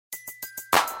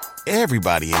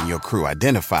Everybody in your crew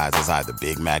identifies as either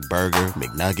Big Mac Burger,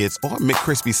 McNuggets, or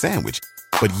McCrispy Sandwich.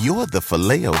 But you're the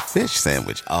Filet-O-Fish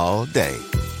Sandwich all day.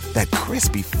 That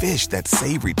crispy fish, that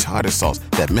savory tartar sauce,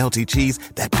 that melty cheese,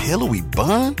 that pillowy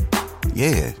bun.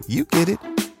 Yeah, you get it.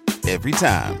 Every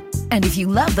time. And if you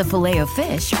love the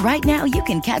Filet-O-Fish, right now you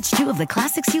can catch 2 of the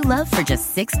classics you love for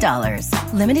just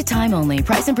 $6. Limited time only.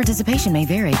 Price and participation may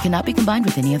vary. Cannot be combined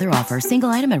with any other offer. Single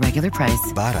item at regular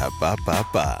price.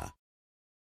 Ba-da-ba-ba-ba.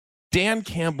 Dan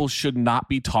Campbell should not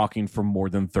be talking for more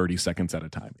than 30 seconds at a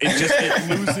time. It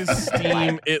loses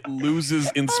steam. It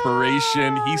loses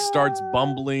inspiration. He starts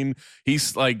bumbling.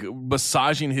 He's like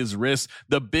massaging his wrist.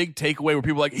 The big takeaway where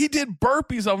people are like, he did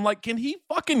burpees. I'm like, can he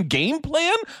fucking game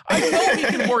plan? I know he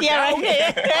can work out.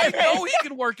 I know he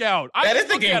can work out. That is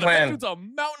the game plan. That dude's a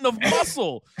mountain of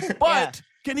muscle. But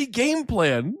can he game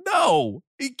plan? No,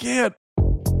 he can't.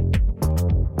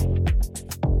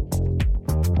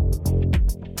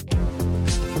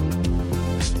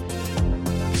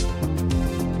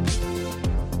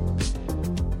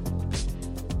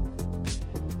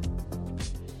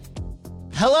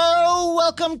 Hello,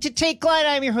 welcome to Take Line.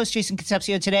 I'm your host, Jason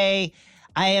Concepcion. Today,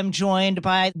 I am joined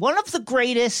by one of the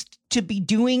greatest to be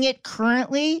doing it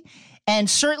currently, and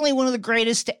certainly one of the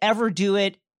greatest to ever do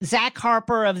it, Zach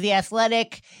Harper of The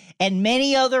Athletic, and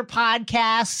many other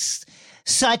podcasts,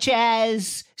 such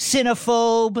as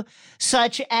Cinephobe,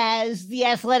 such as The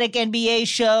Athletic NBA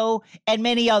Show, and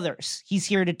many others. He's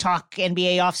here to talk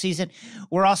NBA offseason.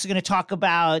 We're also going to talk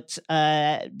about,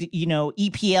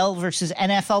 EPL versus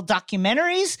NFL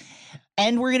documentaries.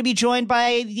 And we're going to be joined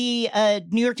by the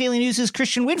New York Daily News'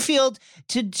 Christian Winfield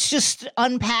to just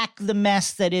unpack the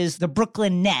mess that is the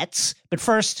Brooklyn Nets. But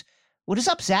first, what is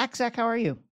up, Zach? Zach, how are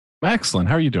you? Excellent.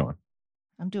 How are you doing?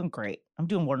 I'm doing great. I'm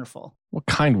doing wonderful. What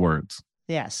kind words?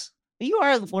 Yes. You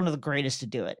are one of the greatest to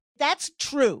do it. That's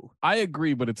true. I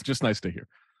agree, but it's just nice to hear.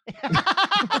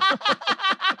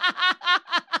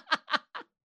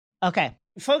 Okay.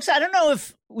 Folks, I don't know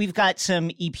if we've got some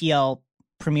EPL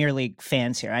Premier League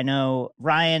fans here. I know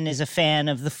Ryan is a fan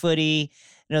of the footy.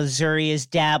 I know Zuri has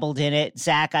dabbled in it.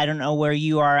 Zach, I don't know where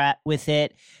you are at with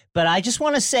it. But I just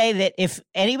want to say that if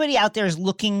anybody out there is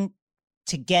looking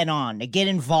to get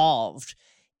involved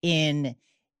in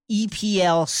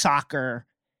EPL soccer,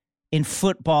 in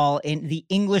football, in the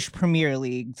English Premier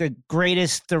League, the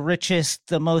greatest, the richest,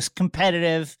 the most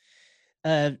competitive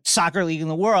soccer league in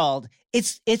the world,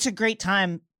 it's a great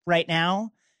time right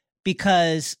now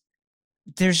because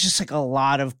there's just like a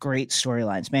lot of great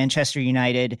storylines. Manchester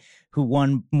United, who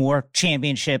won more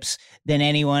championships than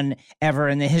anyone ever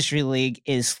in the history of the league,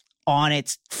 is on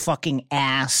its fucking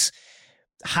ass.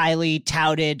 Highly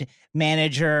touted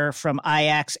manager from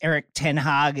Ajax, Erik ten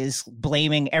Hag, is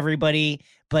blaming everybody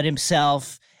but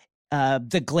himself.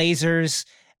 The Glazers,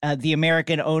 the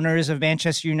American owners of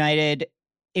Manchester United,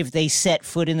 if they set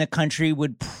foot in the country,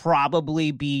 would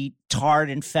probably be tarred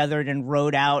and feathered and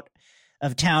rode out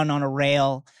of town on a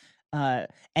rail. And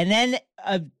then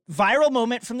a viral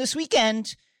moment from this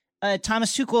weekend,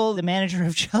 Thomas Tuchel, the manager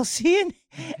of Chelsea, and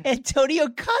Antonio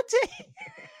Conte,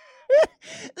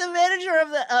 the manager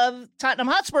of Tottenham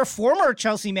Hotspur, former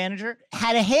Chelsea manager,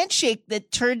 had a handshake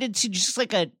that turned into just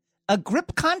like a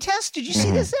grip contest. Did you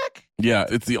see this, Zach? Yeah,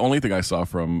 it's the only thing I saw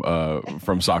from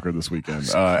soccer this weekend.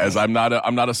 As I'm not a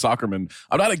soccerman.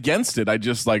 I'm not against it. I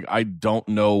just I don't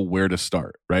know where to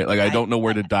start, right? Like I don't know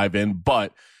where to dive in,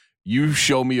 but you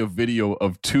show me a video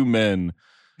of two men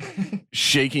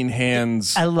shaking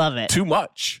hands. I love it. Too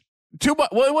much.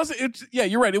 Well, it wasn't. Yeah,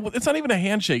 you're right. It's not even a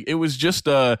handshake. It was just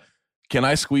can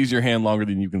I squeeze your hand longer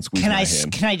than you can squeeze my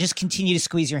hand? Can I just continue to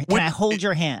squeeze your hand? Can I hold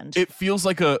your hand? It feels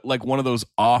like one of those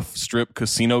off-strip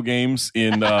casino games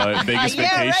in Vegas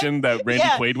Vacation that Randy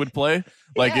Quaid would play.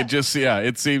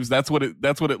 It seems that's what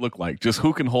it looked like. Just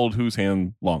who can hold whose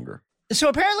hand longer. So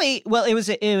apparently, well, it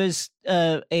was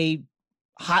a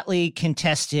hotly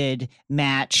contested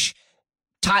match.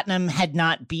 Tottenham had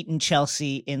not beaten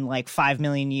Chelsea in 5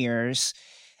 million years,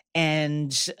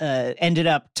 and ended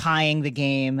up tying the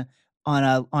game on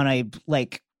a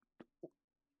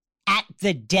at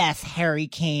the death Harry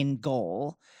Kane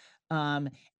goal.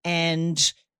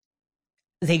 And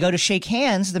they go to shake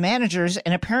hands, the managers,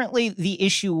 and apparently the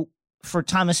issue for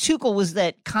Thomas Tuchel was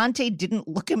that Conte didn't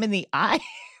look him in the eye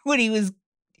when he was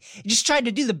just tried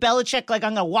to do the Belichick, I'm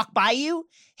going to walk by you,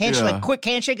 handshake, quick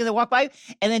handshake, and then walk by you.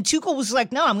 And then Tuchel was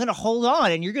like, no, I'm going to hold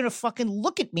on, and you're going to fucking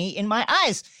look at me in my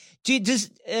eyes. Yes,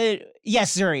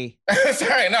 Zuri.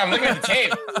 Sorry, no, I'm looking at the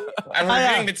tape. I'm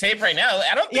reviewing the tape right now.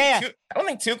 I don't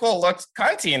think Tuchel looked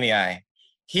Conte in the eye.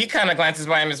 He kind of glances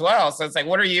by him as well. So it's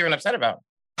what are you even upset about?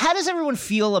 How does everyone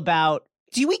feel about?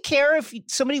 Do we care if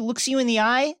somebody looks you in the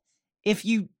eye? if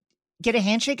you get a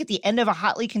handshake at the end of a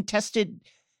hotly contested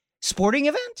sporting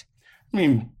event? I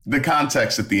mean, the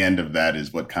context at the end of that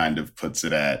is what kind of puts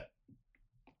it at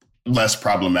less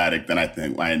problematic than I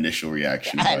think my initial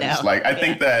reaction was. I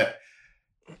think that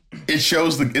it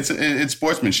shows it's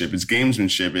sportsmanship, it's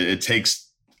gamesmanship. It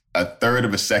takes a third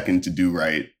of a second to do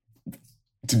right.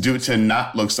 To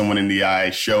not look someone in the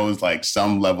eye shows like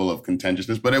some level of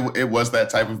contentiousness, but it was that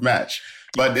type of match.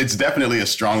 But it's definitely a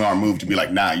strong arm move to be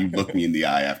like, nah, you look me in the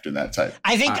eye after that type.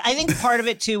 I think part of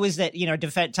it too was that,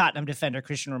 Tottenham defender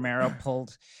Christian Romero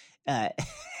pulled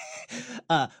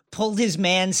his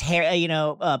man's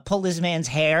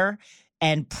hair,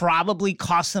 and probably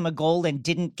cost them a goal and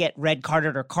didn't get red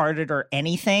carded or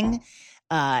anything.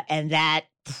 And that,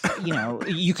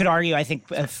 you could argue, I think,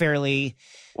 fairly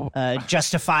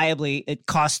justifiably, it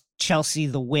cost Chelsea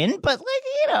the win. But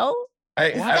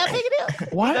that big a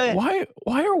deal.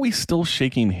 Why are we still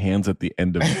shaking hands at the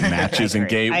end of matches and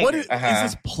games? Is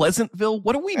this Pleasantville?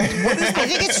 I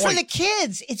think it's for the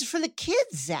kids. It's for the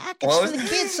kids, Zach. It's for the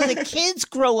kids. So the kids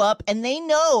grow up and they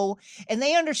know and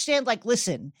they understand, like,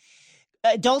 listen,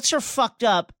 adults are fucked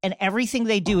up and everything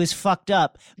they do is fucked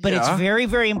up, but it's very,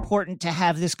 very important to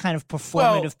have this kind of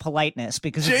performative politeness,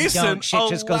 because if you don't, shit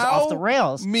just goes off the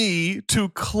rails. Me to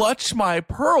clutch my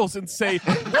pearls and say,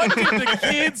 what did the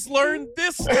kids learn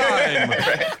this time?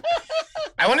 Right.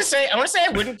 I want to say I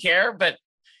wouldn't care, but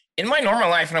in my normal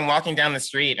life, when I'm walking down the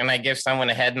street and I give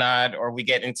someone a head nod or we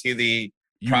get into the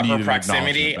proper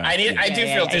proximity, I do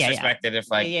feel disrespected if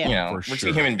we're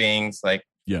two human beings, like.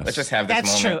 Yes. Let's just have this moment.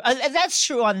 That's true. That's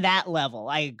true on that level.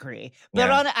 I agree.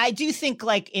 But I do think,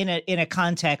 like, in a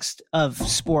context of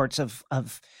sports, of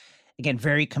again,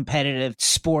 very competitive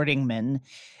sporting men,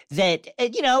 that,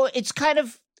 it's kind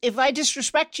of, if I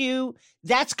disrespect you,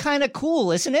 that's kind of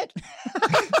cool, isn't it?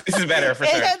 This is better for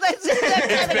sure.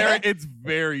 It's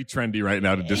very trendy right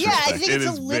now to disrespect. Yeah, I think it's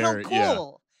a little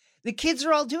cool. Yeah. The kids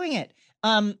are all doing it.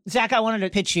 Zach, I wanted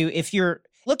to pitch you, if you're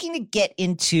looking to get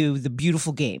into the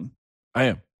beautiful game, I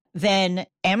am. Then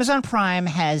Amazon Prime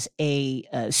has a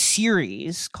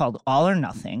series called All or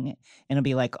Nothing, and it'll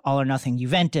be like All or Nothing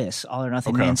Juventus, All or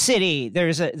Nothing Man City.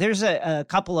 There's a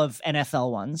couple of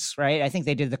NFL ones, right? I think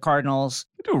they did the Cardinals.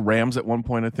 They did Rams at one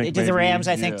point, I think. They did the Rams,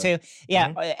 I think, too.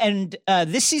 Yeah, and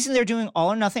this season they're doing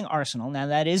All or Nothing Arsenal. Now,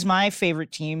 that is my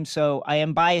favorite team, so I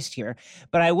am biased here.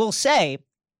 But I will say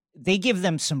they give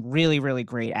them some really, really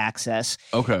great access.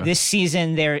 Okay. This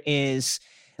season there is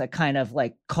a kind of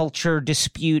like culture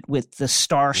dispute with the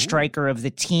star striker of the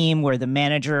team, where the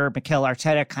manager, Mikel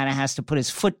Arteta, kind of has to put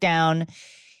his foot down,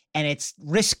 and it's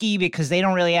risky because they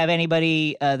don't really have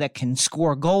anybody that can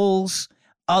score goals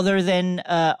other than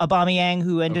Aubameyang,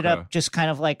 who ended up just kind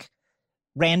of like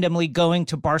randomly going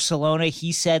to Barcelona,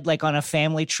 he said, like on a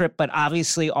family trip, but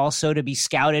obviously also to be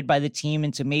scouted by the team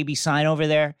and to maybe sign over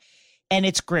there. And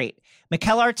it's great.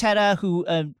 Mikel Arteta, who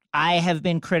I have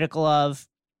been critical of,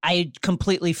 I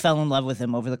completely fell in love with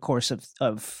him over the course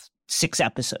of 6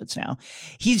 episodes now.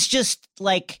 He's just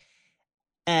like,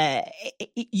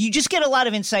 you just get a lot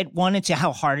of insight, one, into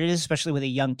how hard it is, especially with a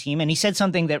young team. And he said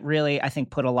something that really, I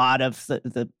think, put a lot of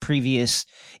the previous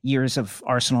years of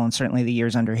Arsenal, and certainly the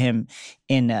years under him,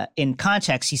 in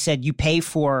context. He said, you pay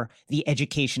for the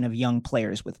education of young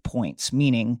players with points,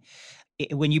 meaning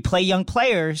when you play young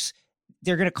players,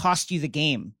 they're going to cost you the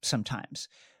game sometimes.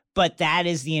 But that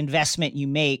is the investment you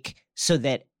make so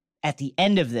that at the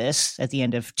end of this, at the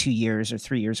end of 2 years or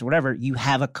 3 years or whatever, you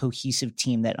have a cohesive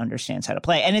team that understands how to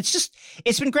play. And it's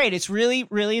been great. It's really,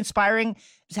 really inspiring.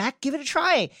 Zach, give it a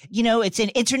try. It's an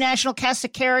international cast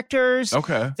of characters.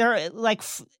 Okay. They're like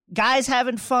guys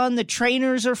having fun. The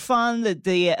trainers are fun.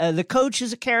 The coach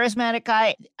is a charismatic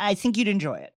guy. I think you'd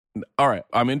enjoy it. All right.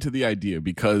 I'm into the idea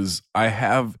because I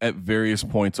have at various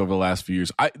points over the last few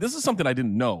years, this is something I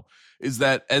didn't know, is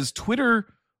that as Twitter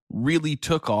really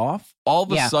took off, all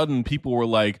of a sudden people were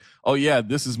like, oh yeah,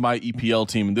 this is my EPL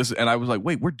team, and I was like,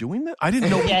 wait, we're doing this? I didn't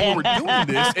know people were doing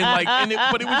this.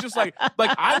 But it was just like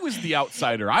I was the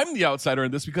outsider. I'm the outsider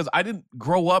in this because I didn't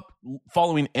grow up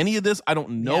following any of this. I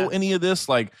don't know any of this.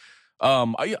 Like,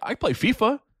 I play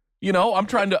FIFA. I'm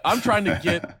trying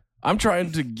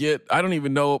to get I don't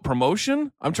even know,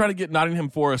 promotion. I'm trying to get Nottingham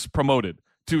Forest promoted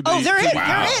to the. They're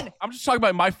in. I'm just talking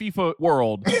about my FIFA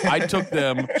world. I took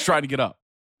them trying to get up.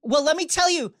 Well, let me tell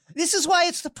you, this is why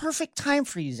it's the perfect time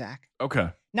for you, Zach. Okay.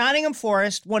 Nottingham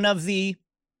Forest, one of the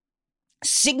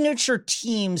signature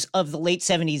teams of the late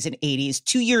 70s and 80s,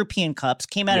 2 European Cups,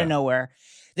 came out of nowhere.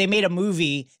 they made a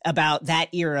movie about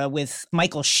that era with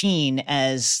Michael Sheen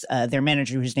as their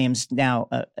manager, whose name's now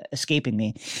escaping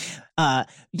me.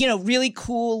 Really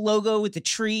cool logo with the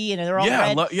tree, and they're all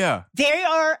red. They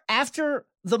are, after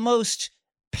the most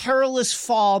perilous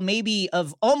fall maybe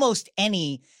of almost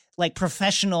any like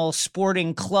professional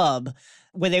sporting club,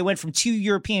 where they went from 2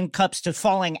 European Cups to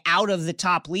falling out of the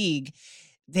top league.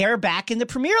 They're back in the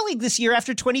Premier League this year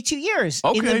after 22 years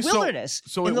in the wilderness,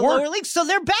 in the lower leagues. So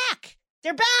they're back.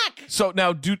 They're back. So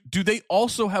now, do they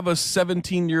also have a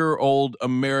 17-year-old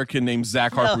American named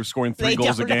Zach Harper scoring 3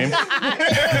 goals a game?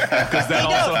 Because that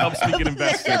also helps me get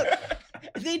invested.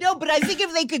 They don't, but I think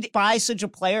if they could buy such a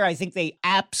player, I think they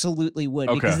absolutely would,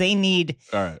 because they need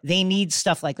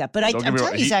stuff like that. But I'm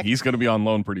telling you, Zach, he's going to be on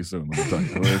loan pretty soon. Let me tell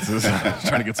you, it's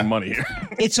trying to get some money here.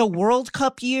 It's a World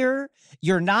Cup year.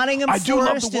 You're Nottingham Forest. I do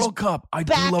love the World Cup. I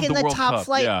do love the World Cup. Back in the top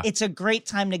flight. Yeah. It's a great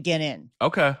time to get in.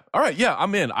 Okay. All right. Yeah,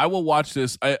 I'm in. I will watch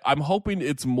this. I'm hoping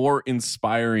it's more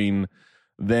inspiring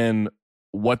than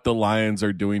what the Lions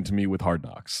are doing to me with Hard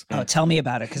Knocks. Oh, tell me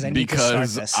about it, because I need to start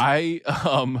this.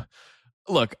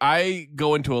 Look, I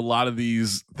go into a lot of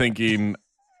these thinking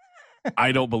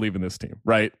I don't believe in this team,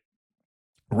 right?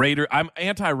 I'm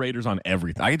anti-Raiders on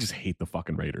everything. I just hate the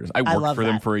fucking Raiders. I worked for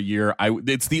them for a year.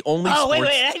 It's the only sports...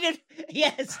 wait. I did.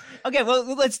 Yes. Okay,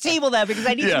 well, let's table that, because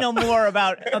I need to know more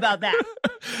about that.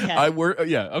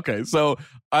 Yeah. Okay. So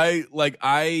I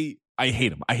hate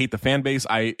them. I hate the fan base.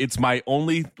 It's my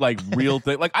only real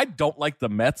thing. I don't like the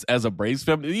Mets as a Braves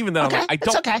fan. Even then, I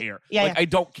don't care. Yeah, I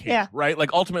don't care. Right?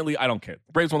 Ultimately, I don't care.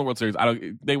 Braves won the World Series.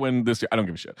 They win this year. I don't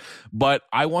give a shit. But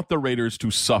I want the Raiders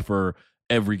to suffer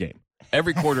every game.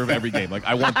 Every quarter of every game.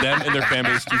 I want them and their fan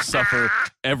base to suffer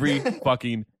every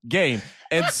fucking game.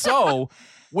 And so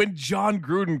when John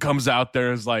Gruden comes out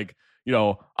there as I'm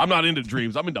not into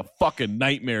dreams. I'm into fucking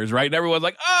nightmares, right? And everyone's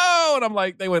like, oh, and I'm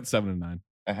like, they went 7-9.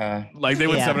 Uh-huh. They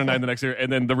went 7-9 the next year, and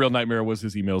then the real nightmare was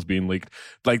his emails being leaked.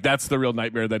 That's the real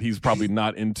nightmare that he's probably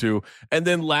not into. And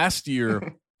then last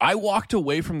year, I walked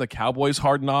away from the Cowboys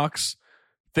Hard Knocks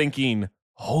thinking,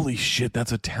 holy shit,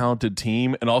 that's a talented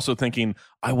team, and also thinking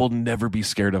I will never be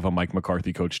scared of a Mike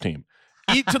McCarthy coach team.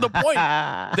 To the point,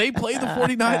 they play the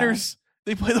 49ers.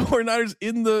 They play the 49ers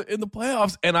in the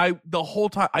playoffs, and the whole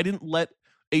time I didn't let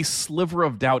a sliver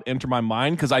of doubt enter my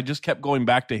mind, because I just kept going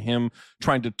back to him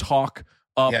trying to talk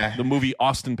up the movie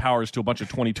Austin Powers to a bunch of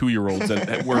 22-year-olds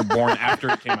that were born after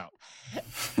it came out.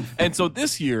 And so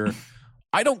this year,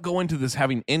 I don't go into this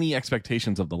having any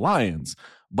expectations of the Lions,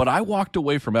 but I walked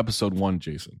away from episode 1,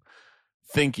 Jason,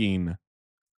 thinking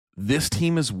this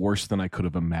team is worse than I could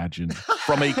have imagined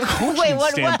from a coaching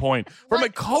standpoint. From a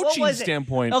coaching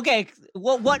standpoint. Okay,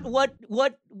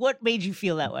 what made you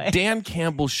feel that way? Dan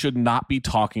Campbell should not be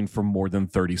talking for more than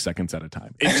 30 seconds at a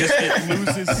time. It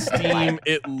loses steam.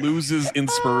 It loses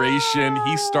inspiration.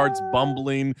 He starts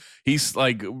bumbling. He's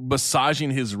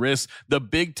massaging his wrist. The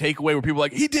big takeaway where people are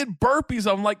like, he did burpees.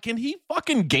 I'm like, can he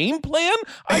fucking game plan?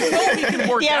 I know he can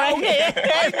work out.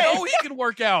 I know he can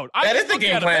work out. That is the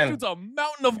game plan. That dude's a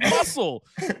mountain of muscle.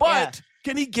 But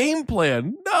can he game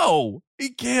plan? No, he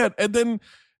can't. And then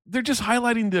they're just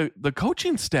highlighting the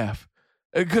coaching staff,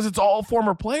 because it's all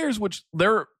former players, which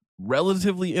they're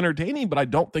relatively entertaining, but I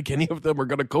don't think any of them are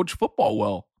going to coach football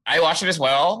well. I watched it as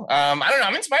well. I don't know.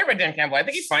 I'm inspired by Dan Campbell. I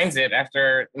think he finds it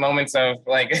after moments of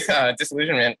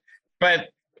disillusionment. But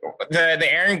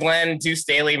the Aaron Glenn, Deuce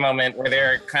Staley moment where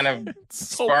they're kind of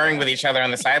sparring with each other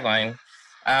on the sideline.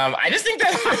 I just think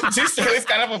that Deuce Staley's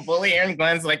kind of a bully. Aaron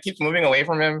Glenn's keeps moving away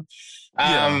from him.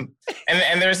 And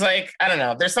there's I don't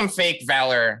know, there's some fake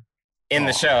valor in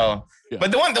the show. Yeah.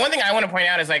 But the one thing I want to point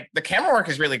out is the camera work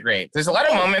is really great. There's a lot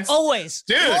of moments. Always.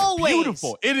 Dude. Always.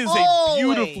 Beautiful. It is a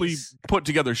beautifully put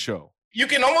together show. You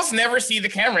can almost never see the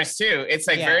cameras too. It's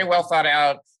very well thought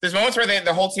out. There's moments where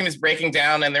the whole team is breaking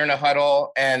down and they're in a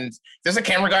huddle, and there's a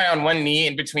camera guy on one knee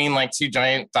in between 2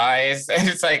 giant thighs. And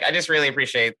it's I just really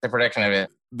appreciate the production of it.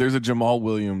 There's a Jamal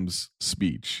Williams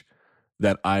speech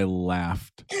that I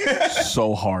laughed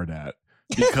so hard at,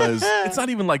 because it's not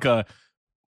even a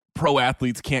pro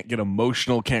athletes can't get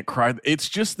emotional, can't cry. It's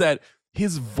just that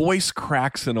his voice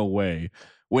cracks in a way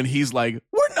when he's like,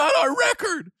 we're not our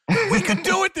record. We could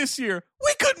do it this year.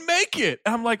 We could make it.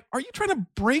 And I'm like, are you trying to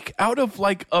break out of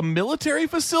a military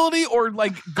facility or go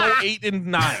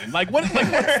 8-9? What's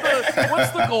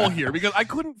the goal here? Because I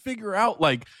couldn't figure out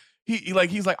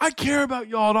he's like, I care about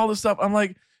y'all and all this stuff. I'm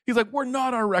like, he's like, we're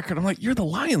not our record. I'm like, you're the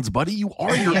Lions, buddy. You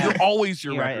are you're always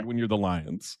your record when you're the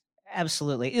Lions.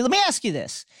 Absolutely. Let me ask you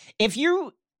this. If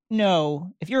you're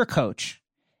a coach,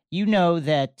 you know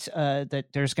that that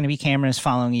there's going to be cameras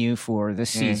following you for the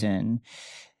season.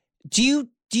 Do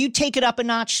you take it up a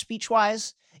notch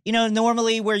speech-wise?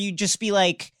 normally where you just be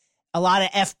like a lot of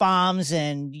F-bombs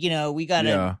and, we got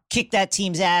to kick that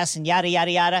team's ass and yada,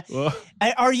 yada, yada.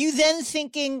 Are you then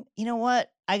thinking, you know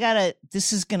what?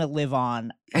 This is going to live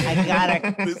on.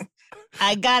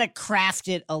 I gotta craft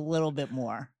it a little bit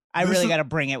more. I really got to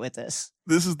bring it with this.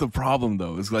 This is the problem,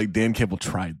 though. It's like Dan Campbell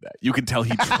tried that. You can tell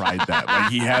he tried that.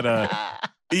 Like he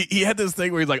had this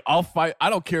thing where he's like, I'll fight. I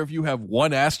don't care if you have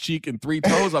one ass cheek and 3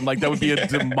 toes. I'm like, that would be a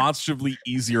demonstrably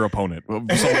easier opponent. Someone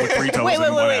with 3 toes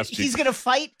and one ass cheek. He's going to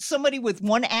fight somebody with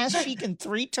one ass cheek and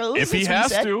 3 toes? If he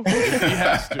has to.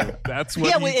 That's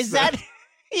what he said.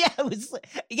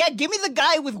 Give me the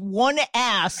guy with one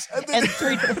ass and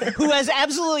 3 who has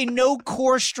absolutely no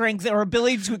core strength or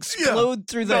ability to explode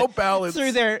through no balance.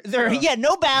 Through their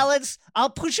no balance. I'll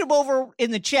push them over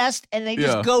in the chest and they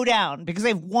just go down because they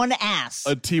have one ass.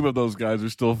 A team of those guys are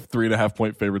still 3.5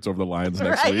 point favorites over the Lions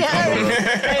next week.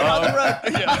 On the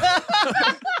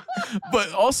road.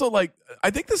 But also, like,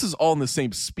 I think this is all in the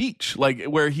same speech, like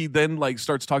where he then like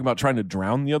starts talking about trying to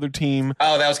drown the other team.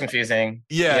 Oh, that was confusing.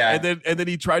 Yeah. And then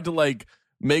he tried to like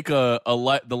make a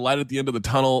light. The light at the end of the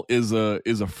tunnel is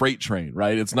a freight train,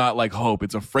 right? It's not like hope;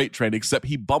 it's a freight train. Except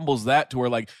he bumbles that to where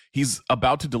like he's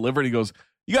about to deliver, and he goes,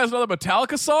 "You guys know the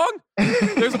Metallica song?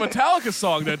 There's a Metallica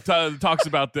song that talks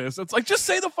about this." It's like, just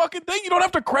say the fucking thing. You don't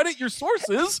have to credit your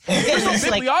sources. There's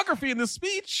no bibliography in this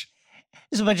speech.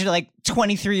 There's a bunch of like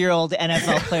 23-year-old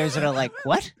NFL players that are like,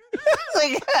 what?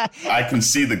 I can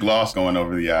see the gloss going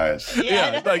over the eyes.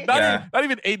 Yeah, like not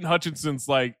even Aiden Hutchinson's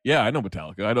like, yeah, I know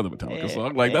Metallica. I know the Metallica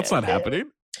song. Like, that's not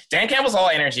happening. Dan Campbell's all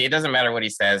energy. It doesn't matter what he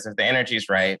says. If the energy's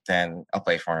right, then I'll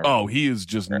play for him. Oh, he is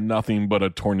just nothing but a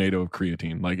tornado of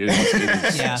creatine. Like, it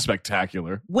is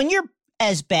spectacular. When you're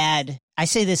as bad, I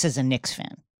say this as a Knicks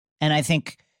fan, and I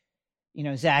think,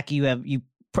 Zach, you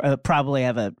probably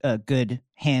have a good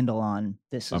handle on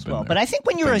this as well. But I think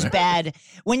when you're as bad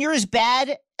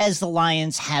as the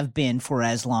Lions have been for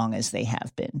as long as they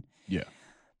have been,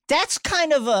 that's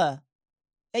kind of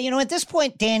at this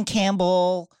point, Dan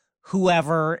Campbell,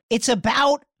 whoever, it's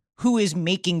about who is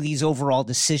making these overall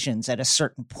decisions at a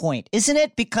certain point, isn't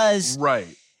it? Because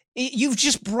you've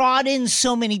just brought in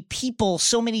so many people,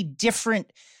 so many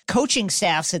different coaching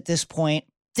staffs at this point,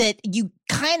 that you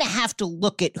kind of have to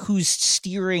look at who's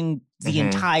steering the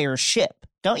entire ship,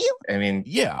 don't you?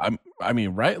 I mean,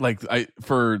 right? Like,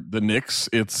 for the Knicks,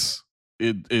 it's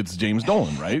James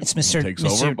Dolan, right? It's Mr. Takes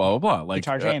over, blah blah blah. Like,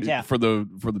 for the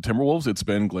Timberwolves, it's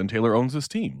been Glenn Taylor owns his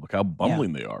team. Look how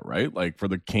bumbling they are, right? Like, for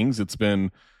the Kings, it's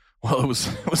been. Well, it was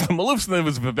the Maloofs and then it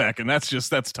was Vivek, and that's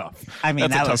tough. I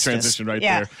mean, that's a tough transition right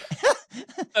there.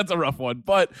 That's a rough one.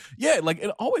 But yeah, like,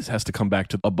 it always has to come back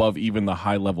to above even the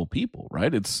high level people,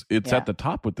 right? It's at the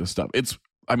top with this stuff.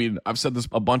 I've said this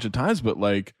a bunch of times, but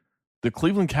like, the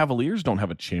Cleveland Cavaliers don't have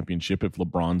a championship if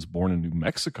LeBron's born in New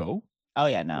Mexico. Oh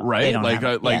yeah, no. Right?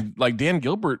 Like Dan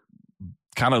Gilbert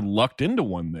kind of lucked into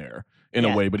one there in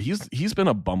a way, but he's been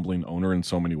a bumbling owner in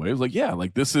so many ways.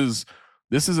 Like, this is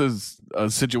a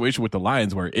situation with the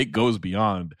Lions where it goes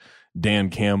beyond Dan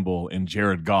Campbell and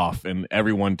Jared Goff and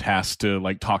everyone tasked to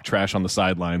like talk trash on the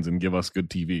sidelines and give us good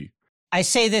TV. I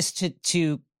say this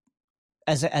to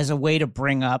as a way to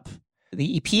bring up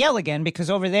the EPL again, because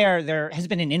over there has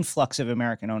been an influx of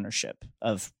American ownership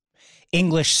of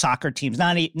English soccer teams,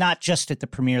 not just at the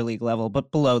Premier League level,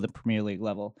 but below the Premier League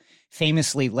level.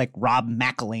 Famously, like Rob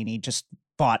McElhenney just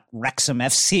bought Wrexham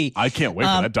FC. I can't wait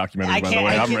for that documentary, by the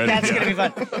way. I'm ready. That's going to be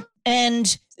fun.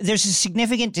 And there's a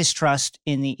significant distrust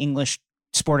in the English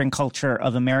sporting culture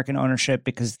of American ownership,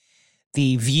 because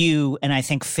the view, and I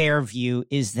think fair view,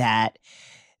 is that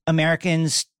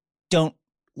Americans don't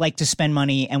like to spend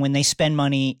money, and when they spend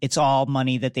money, it's all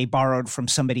money that they borrowed from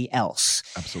somebody else.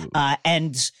 Absolutely.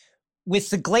 And with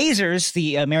the Glazers,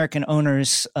 the American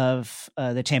owners of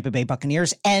the Tampa Bay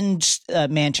Buccaneers and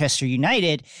Manchester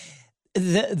United,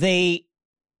 the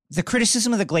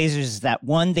criticism of the Glazers is that,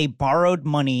 one, they borrowed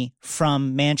money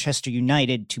from Manchester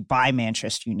United to buy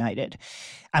Manchester United.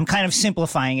 I'm kind of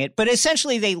simplifying it, but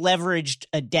essentially they leveraged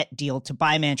a debt deal to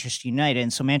buy Manchester United.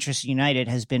 And so Manchester United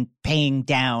has been paying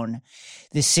down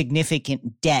this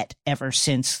significant debt ever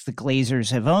since the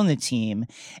Glazers have owned the team.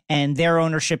 And their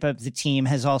ownership of the team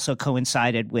has also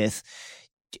coincided with,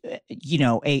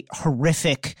 a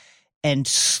horrific and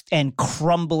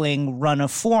crumbling run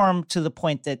of form, to the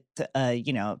point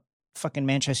that, fucking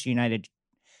Manchester United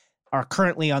are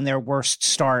currently on their worst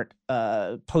start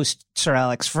post Sir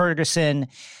Alex Ferguson.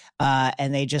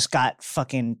 And they just got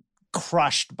fucking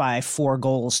crushed by 4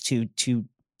 goals to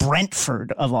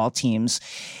Brentford, of all teams.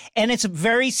 And it's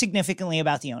very significantly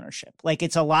about the ownership. Like,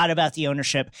 it's a lot about the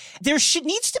ownership. There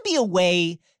needs to be a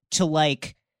way to,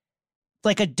 like,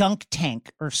 like a dunk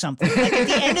tank or something. Like at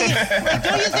the end of the, like,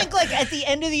 don't you think like at the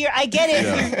end of the year, I get it.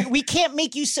 Yeah. We can't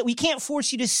make you we can't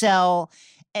force you to sell,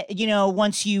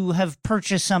 once you have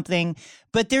purchased something,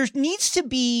 but there needs to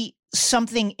be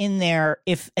something in there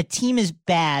if a team is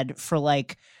bad for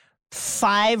like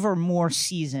 5 or more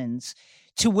seasons,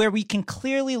 to where we can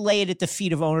clearly lay it at the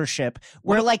feet of ownership,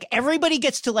 where like everybody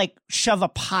gets to like shove a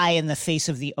pie in the face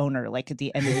of the owner, like at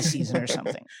the end of the season or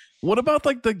something. What about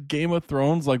like the Game of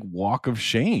Thrones like walk of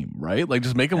shame, right? Like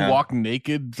just make them walk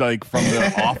naked, like from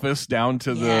the office down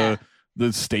to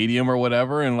the stadium or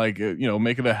whatever, and like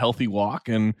make it a healthy walk,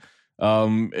 and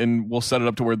we'll set it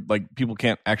up to where like people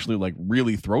can't actually like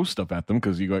really throw stuff at them,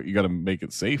 because you got to make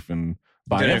it safe and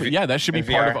buy it. Yeah, that should be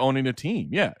part of owning a team.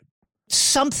 Yeah.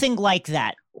 Something like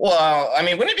that. Well, I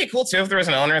mean, wouldn't it be cool too if there was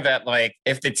an owner that like,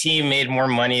 if the team made more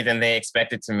money than they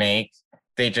expected to make,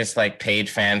 they just like paid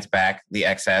fans back the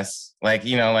excess, like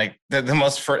like the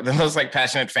most like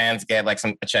passionate fans get like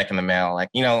a check in the mail, like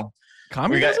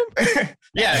communism.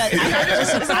 Yeah.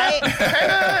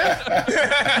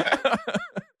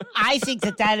 I think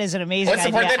that is an amazing idea.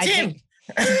 Support that team.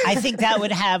 I think that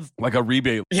would have like a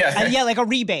rebate. Yeah, like a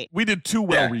rebate. We did 2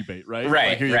 well rebate, right?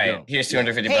 Right, like, right. Here's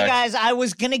 $250. Hey guys, I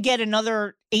was gonna get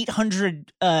another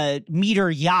 800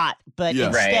 meter yacht, but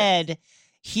instead,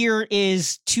 here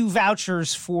is 2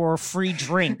 vouchers for free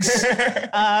drinks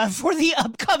for the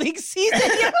upcoming season.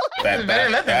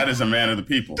 That is a man of the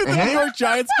people. Did the New York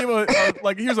Giants give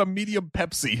here's a medium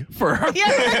Pepsi for her?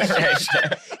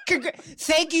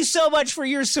 Thank you so much for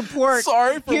your support.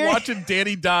 Sorry for watching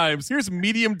Danny Dimes. Here's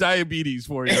medium diabetes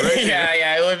for you. Right?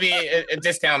 Yeah. It would be a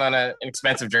discount on an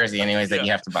expensive jersey, anyways, that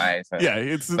you have to buy. So. Yeah,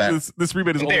 this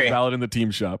rebate is only valid in the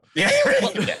team shop. Yeah.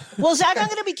 Well, Zach, I'm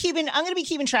going to be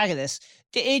keeping track of this.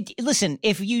 Listen,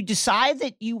 if you decide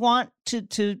that you want to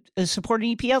support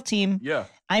an EPL team,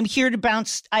 I'm here to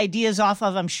bounce ideas off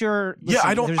of. I'm sure. Listen,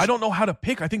 I don't know how to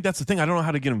pick. I think that's the thing. I don't know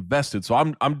how to get invested. So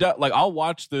I'm I'll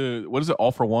watch what is it?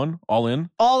 All for One, All In,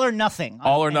 All or Nothing,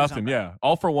 All or Nothing. Yeah,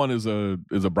 All for One is a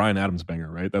Bryan Adams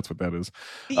banger, right? That's what that is.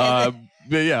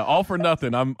 All for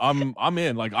Nothing. I'm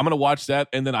in. Like I'm gonna watch that,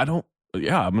 and then I'm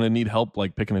gonna need help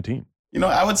like picking a team.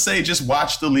 I would say just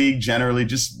watch the league generally.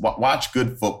 Just watch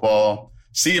good football.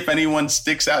 See if anyone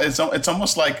sticks out. It's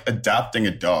almost like adopting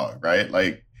a dog, right?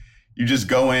 Like you just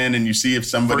go in and you see if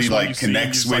somebody like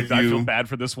connects with you. I feel bad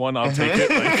for this one. I'll take it.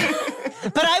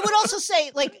 But I would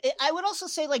also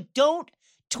say, don't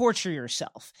torture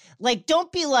yourself. Like,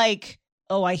 don't be like,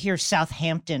 oh, I hear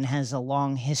Southampton has a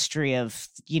long history of,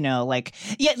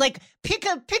 pick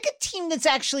a team that's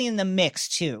actually in the mix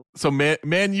too. So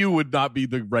Man U would not be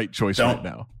the right choice right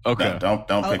now. Okay. Don't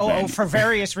pick Man U. For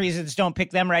various reasons, don't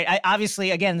pick them right.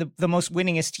 Obviously, again, the most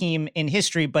winningest team in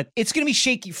history, but it's going to be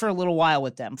shaky for a little while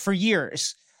with them, for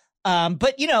years.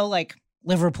 But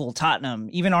Liverpool, Tottenham,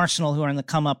 even Arsenal, who are in the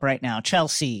come up right now,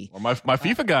 Chelsea. Or my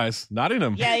FIFA guys,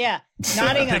 Nottingham. Yeah.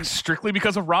 Nottingham. I picked strictly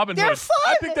because of Robin Hood. They're fun.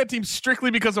 I picked that team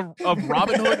strictly because of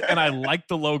Robin Hood, and I liked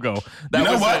the logo.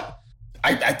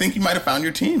 I think you might have found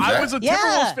your team, Zach. I was a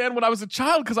Timberwolves fan when I was a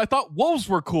child because I thought Wolves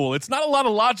were cool. It's not a lot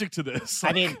of logic to this.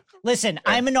 I mean, listen,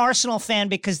 I'm an Arsenal fan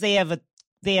because they have a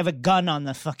gun on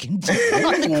the fucking badge.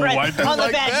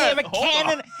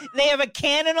 They have a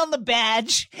cannon on the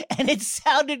badge, and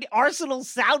Arsenal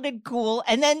sounded cool.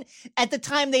 And then at the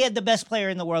time, they had the best player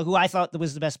in the world, who I thought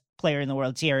was the best player in the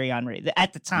world, Thierry Henry,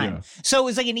 at the time. Yeah. So it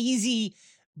was like an easy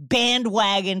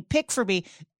bandwagon pick for me,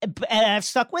 and I've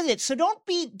stuck with it. So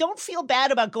don't feel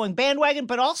bad about going bandwagon,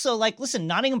 but also listen,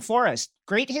 Nottingham Forest,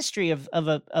 great history of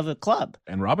a club,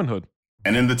 and Robin Hood.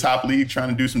 And in the top league, trying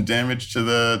to do some damage to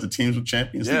the teams with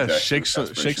Champions League. Yeah, shake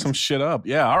some shit up.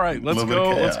 Yeah, all right, let's go.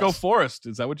 Let's go Forest.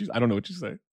 Is that what you? I don't know what you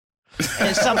say.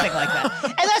 Something like that.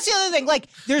 And that's the other thing. Like,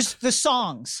 there's the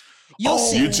songs. You'll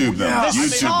see YouTube them. The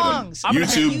songs.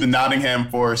 YouTube the Nottingham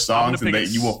Forest songs, and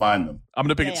you will find them. I'm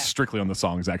gonna pick it strictly on the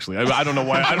songs. Actually, I don't know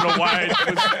why. I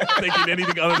was thinking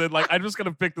anything other than I'm just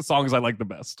gonna pick the songs I like the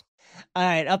best. All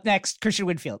right. Up next, Christian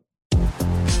Winfield.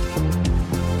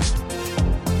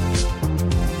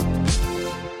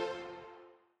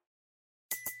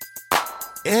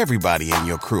 Everybody in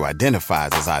your crew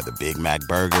identifies as either Big Mac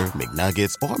Burger,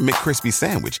 McNuggets, or McCrispy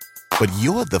Sandwich. But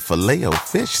you're the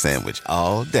Filet-O-Fish Sandwich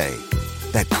all day.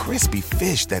 That crispy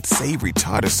fish, that savory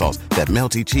tartar sauce, that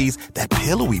melty cheese, that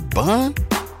pillowy bun.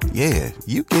 Yeah,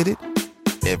 you get it.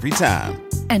 Every time.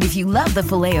 And if you love the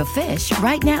Filet-O-Fish,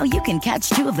 right now you can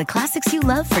catch 2 of the classics you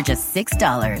love for just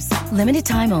 $6. Limited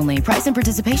time only. Price and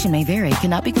participation may vary.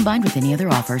 Cannot be combined with any other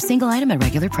offer. Single item at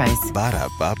regular price.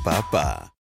 Ba-da-ba-ba-ba.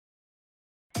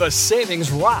 The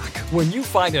savings rock when you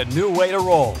find a new way to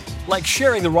roll, like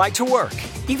sharing the ride to work.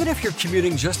 Even if you're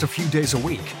commuting just a few days a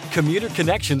week, Commuter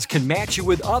Connections can match you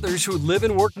with others who live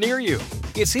and work near you.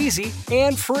 It's easy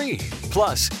and free.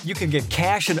 Plus, you can get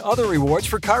cash and other rewards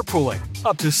for carpooling,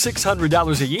 up to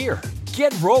 $600 a year.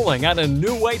 Get rolling on a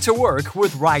new way to work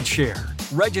with rideshare.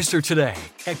 Register today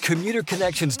at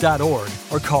commuterconnections.org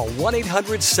or call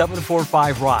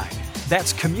 1-800-745-RIDE.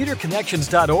 That's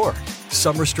commuterconnections.org.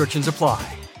 Some restrictions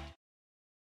apply.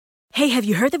 Hey, have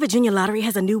you heard the Virginia Lottery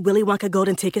has a new Willy Wonka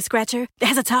golden ticket scratcher that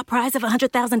has a top prize of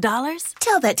 $100,000?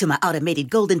 Tell that to my automated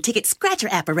golden ticket scratcher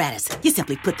apparatus. You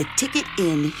simply put the ticket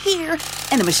in here,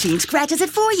 and the machine scratches it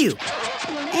for you.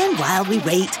 And while we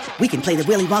wait, we can play the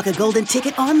Willy Wonka golden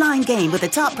ticket online game with a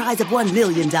top prize of $1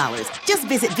 million. Just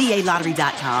visit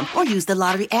VALottery.com or use the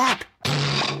lottery app.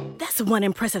 That's one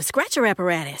impressive scratcher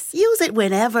apparatus. Use it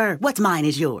whenever. What's mine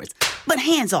is yours. But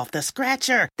hands off the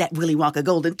scratcher. That Willy Wonka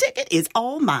golden ticket is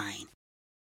all mine.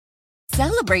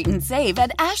 Celebrate and save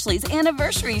at Ashley's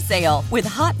Anniversary Sale. With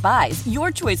Hot Buys, your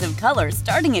choice of colors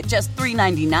starting at just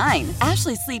 $3.99.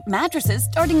 Ashley Sleep mattresses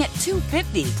starting at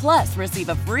 $2.50. Plus, receive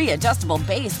a free adjustable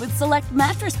base with select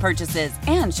mattress purchases.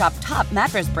 And shop top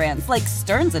mattress brands like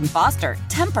Stearns & Foster,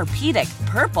 Tempur-Pedic,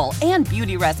 Purple, and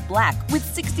Beautyrest Black with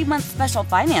 60-month special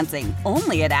financing.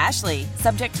 Only at Ashley.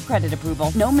 Subject to credit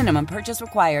approval. No minimum purchase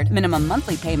required. Minimum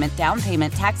monthly payment, down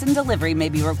payment, tax, and delivery may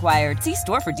be required. See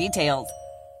store for details.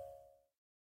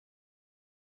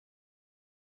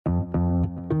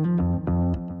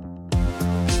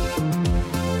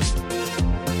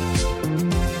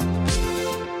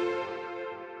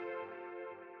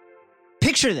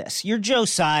 Picture this. You're Joe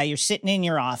Tsai. You're sitting in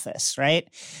your office, right?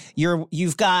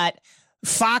 You've got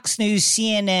Fox News,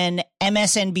 CNN,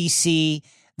 MSNBC,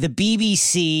 the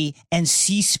BBC, and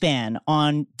C-SPAN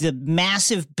on the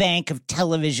massive bank of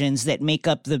televisions that make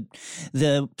up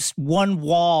the one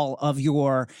wall of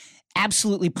your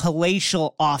absolutely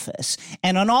palatial office.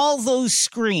 And on all those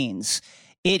screens,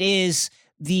 it is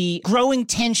the growing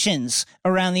tensions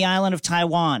around the island of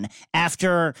Taiwan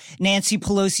after Nancy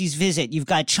Pelosi's visit. You've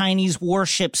got Chinese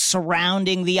warships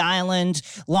surrounding the island,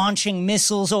 launching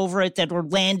missiles over it that were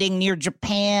landing near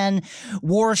Japan.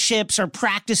 Warships are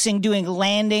practicing doing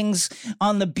landings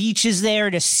on the beaches there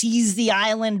to seize the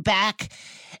island back.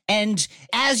 And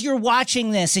as you're watching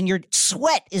this and your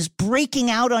sweat is breaking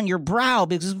out on your brow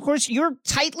because, of course, you're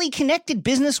tightly connected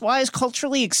business-wise,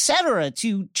 culturally, etc.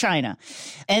 to China.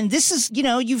 And this is,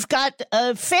 you've got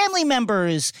family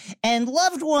members and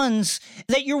loved ones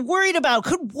that you're worried about.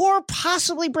 Could war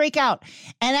possibly break out?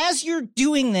 And as you're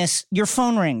doing this, your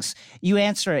phone rings. You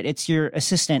answer it. It's your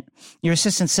assistant. Your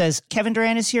assistant says, Kevin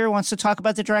Durant is here, wants to talk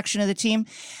about the direction of the team.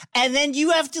 And then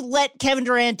you have to let Kevin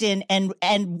Durant in. And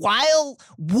while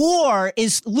war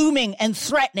is looming and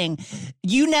threatening,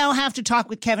 you now have to talk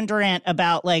with Kevin Durant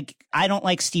about, I don't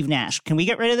like Steve Nash. Can we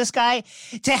get rid of this guy?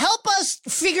 To help us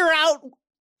figure out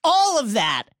all of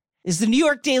that is the New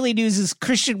York Daily News'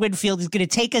 Christian Winfield is going to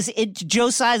take us into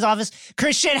Joe Tsai's office.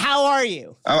 Christian, how are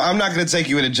you? I'm not going to take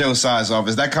you into Joe Tsai's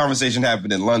office. That conversation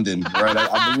happened in London, right?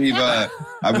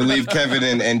 I believe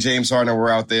Kevin and James Harden were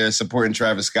out there supporting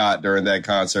Travis Scott during that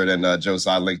concert, and Joe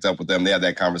Tsai linked up with them. They had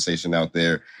that conversation out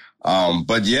there.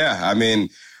 But yeah,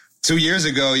 2 years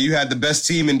ago, you had the best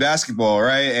team in basketball,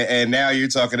 right? And now you're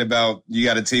talking about you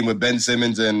got a team with Ben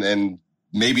Simmons and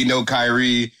maybe no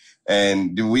Kyrie.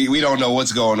 And we don't know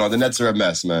what's going on. The Nets are a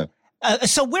mess, man.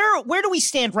 So where do we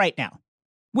stand right now?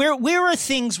 Where are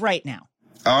things right now?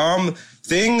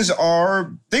 Things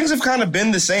have kind of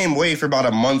been the same way for about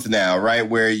a month now, right?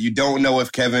 Where you don't know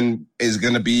if Kevin is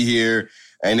going to be here.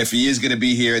 And if he is going to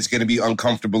be here, it's going to be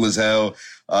uncomfortable as hell.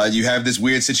 You have this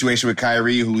weird situation with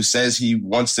Kyrie who says he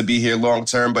wants to be here long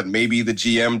term, but maybe the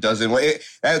GM doesn't.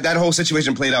 That whole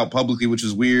situation played out publicly, which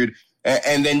was weird.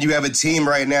 And then you have a team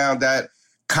right now that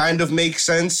kind of makes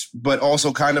sense, but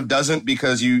also kind of doesn't,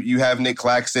 because you have Nick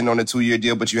Claxton on a 2-year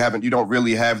deal, but you don't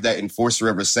really have that enforcer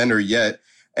of a center yet.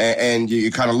 And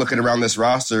you're kind of looking around this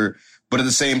roster. But at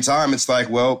the same time, it's like,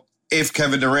 well, if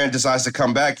Kevin Durant decides to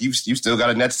come back, you still got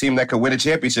a Nets team that could win a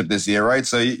championship this year, right?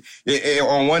 So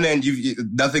on one end,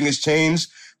 nothing has changed,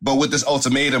 but with this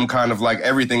ultimatum, kind of like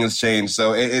everything has changed.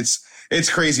 So it's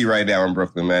crazy right now in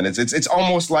Brooklyn, man. It's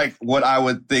almost like what I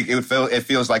would think it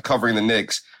feels like covering the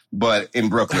Knicks, but in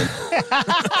Brooklyn.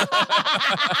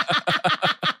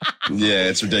 Yeah,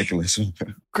 it's ridiculous.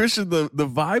 Christian, the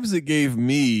vibes it gave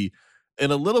me,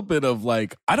 and a little bit of I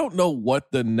don't know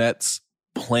what the Nets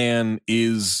plan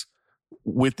is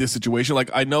with this situation.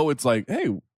 I know it's hey,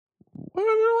 why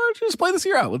don't you just play this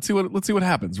year out? Let's see what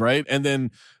happens, right? And then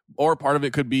Or part of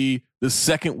it could be the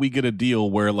second we get a deal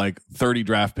where like 30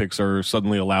 draft picks are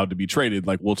suddenly allowed to be traded,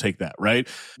 like we'll take that, right?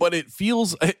 But it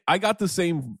feels, I got the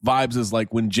same vibes as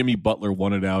like when Jimmy Butler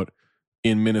wanted out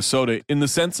in Minnesota, in the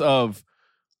sense of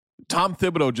Tom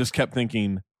Thibodeau just kept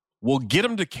thinking, we'll get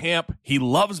him to camp. He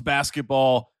loves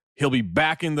basketball. He'll be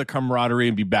back in the camaraderie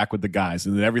and be back with the guys,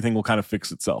 and then everything will kind of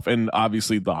fix itself. And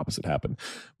obviously the opposite happened.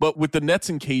 But with the Nets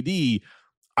and KD,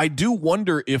 I do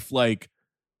wonder if, like,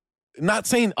 not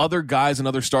saying other guys and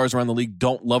other stars around the league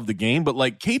don't love the game, but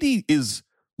like KD is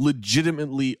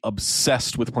legitimately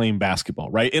obsessed with playing basketball,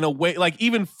 right? In a way, like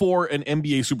even for an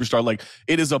NBA superstar, like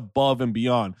it is above and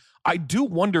beyond. I do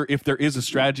wonder if there is a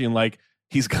strategy in like,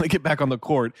 he's going to get back on the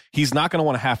court. He's not going to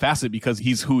want to half-ass it because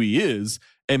he's who he is.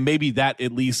 And maybe that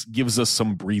at least gives us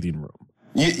some breathing room.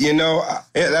 You know,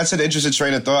 that's an interesting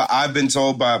train of thought. I've been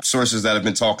told by sources that have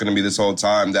been talking to me this whole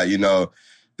time that, you know,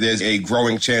 there's a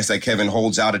growing chance that Kevin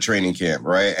holds out a training camp,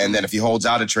 right? And then if he holds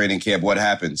out a training camp, what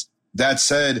happens? That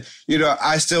said, you know,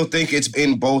 I still think it's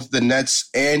in both the Nets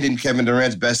and in Kevin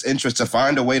Durant's best interest to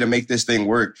find a way to make this thing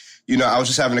work. You know, I was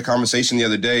just having a conversation the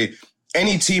other day.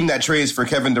 Any team that trades for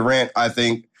Kevin Durant, I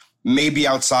think, maybe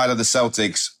outside of the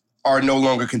Celtics, are no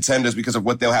longer contenders because of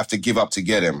what they'll have to give up to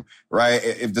get him, right?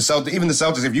 If the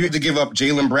Celtics, if you had to give up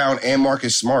Jaylen Brown and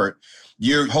Marcus Smart,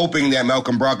 you're hoping that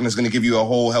Malcolm Brogdon is going to give you a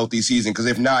whole healthy season, because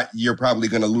if not, you're probably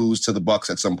going to lose to the Bucks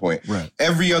at some point. Right.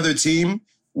 Every other team,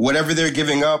 whatever they're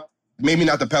giving up, maybe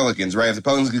not the Pelicans, right? If the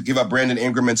Pelicans could give up Brandon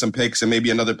Ingram and some picks and maybe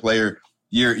another player,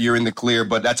 you're in the clear,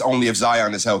 but that's only if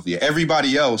Zion is healthy.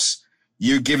 Everybody else,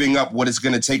 you're giving up what it's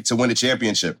going to take to win a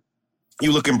championship.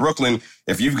 You look in Brooklyn,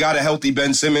 if you've got a healthy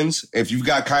Ben Simmons, if you've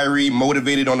got Kyrie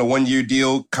motivated on a one-year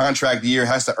deal, contract year,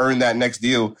 has to earn that next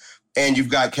deal, and you've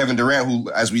got Kevin Durant,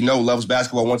 who, as we know, loves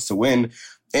basketball, wants to win,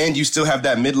 and you still have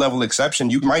that mid-level exception,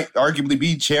 you might arguably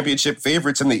be championship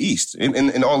favorites in the East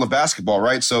in all of basketball,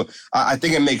 right? So I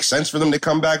think it makes sense for them to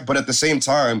come back, but at the same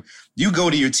time, you go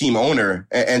to your team owner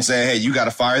and say, hey, you got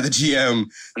to fire the GM.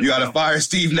 You got to fire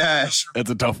Steve Nash. That's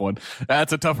a tough one.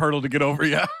 That's a tough hurdle to get over,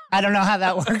 yeah. I don't know how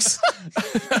that works.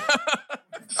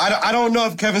 I don't know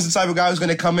if Kevin's the type of guy who's going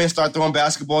to come in and start throwing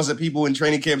basketballs at people when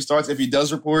training camp starts. If he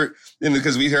does report,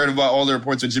 because we heard about all the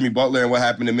reports with Jimmy Butler and what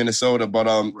happened in Minnesota, but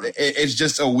it's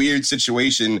just a weird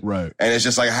situation, right? And it's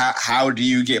just like, how do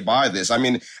you get by this? I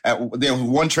mean, there was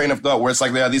one train of thought where it's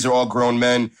like, yeah, these are all grown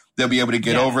men; they'll be able to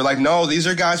get over. Like, no, these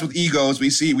are guys with egos.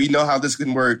 We know how this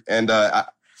can work, and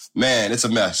man, it's a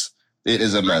mess. It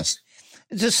is a mess.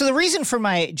 So the reason for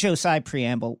my Joe Tsai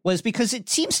preamble was because it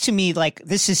seems to me like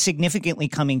this is significantly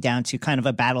coming down to kind of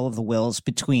a battle of the wills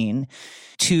between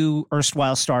two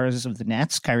erstwhile stars of the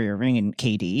Nets, Kyrie Irving and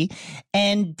KD,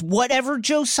 and whatever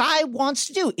Joe Tsai wants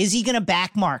to do. Is he going to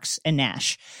back Marks and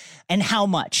Nash? And how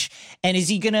much? And is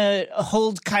he going to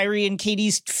hold Kyrie and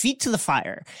KD's feet to the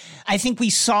fire? I think we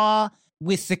saw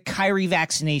with the Kyrie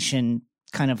vaccination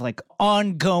kind of like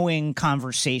ongoing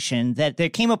conversation that there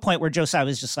came a point where Joe Tsai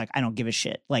was just like, I don't give a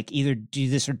shit. Like, either do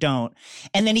this or don't.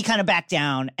 And then he kind of backed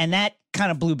down, and that kind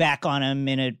of blew back on him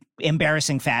in an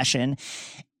embarrassing fashion.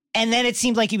 And then it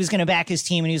seemed like he was going to back his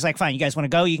team, and he was like, fine, you guys want to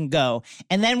go? You can go.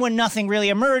 And then when nothing really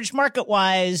emerged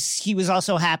market-wise, he was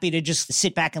also happy to just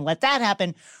sit back and let that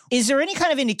happen. Is there any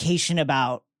kind of indication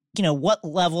about, you know, what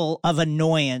level of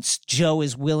annoyance Joe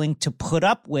is willing to put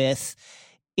up with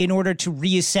in order to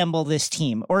reassemble this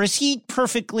team? Or is he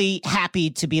perfectly happy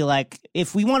to be like,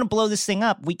 if we want to blow this thing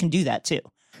up, we can do that too?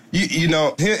 You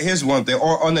know, here's one thing.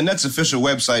 On the Nets official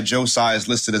website, Joe Tsai is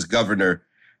listed as governor,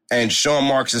 and Sean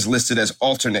Marks is listed as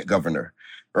alternate governor,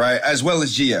 right? As well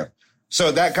as GM.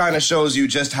 So that kind of shows you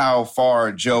just how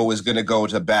far Joe is going to go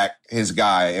to back his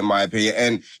guy, in my opinion.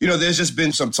 And, you know, there's just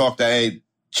been some talk that, hey,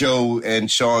 Joe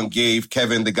and Sean gave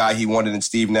Kevin the guy he wanted in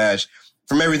Steve Nash.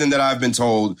 From everything that I've been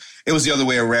told, it was the other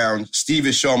way around. Steve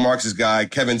is Sean Marks' guy.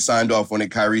 Kevin signed off on it.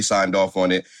 Kyrie signed off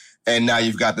on it. And now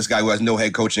you've got this guy who has no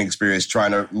head coaching experience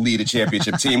trying to lead a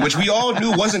championship team, which we all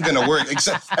knew wasn't going to work.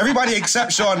 Everybody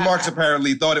except Sean Marks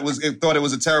apparently thought it was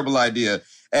a terrible idea.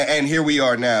 And here we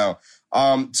are now.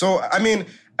 So, I mean,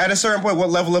 at a certain point,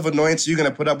 what level of annoyance are you going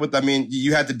to put up with? I mean,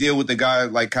 you had to deal with a guy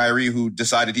like Kyrie who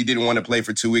decided he didn't want to play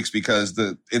for 2 weeks because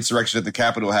the insurrection at the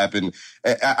Capitol happened.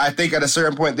 I think at a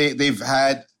certain point they've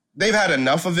had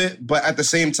enough of it, but at the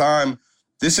same time,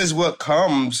 this is what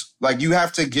comes. Like, you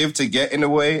have to give to get in a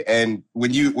way, and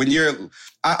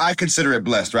I consider it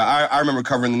blessed, right? I remember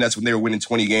covering the Nets when they were winning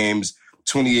 20 games,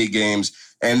 28 games,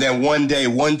 and then one day,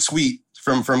 one tweet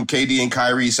from KD and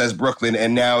Kyrie says Brooklyn,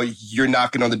 and now you're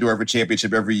knocking on the door of a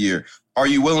championship every year. Are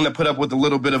you willing to put up with a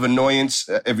little bit of annoyance,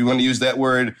 if you want to use that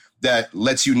word, that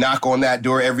lets you knock on that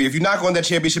door if you knock on that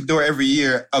championship door every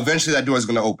year, eventually that door is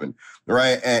going to open,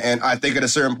 right? And I think at a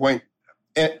certain point,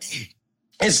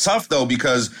 it's tough, though,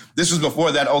 because this was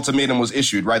before that ultimatum was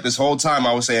issued, right? This whole time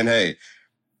I was saying, hey,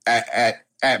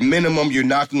 at minimum, you're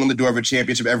knocking on the door of a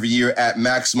championship every year. At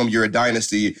maximum, you're a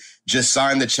dynasty. Just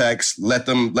sign the checks, let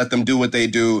them do what they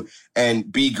do,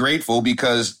 and be grateful,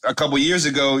 because a couple years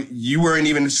ago, you weren't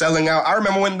even selling out. I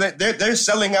remember when they're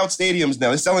selling out stadiums now.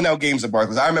 They're selling out games at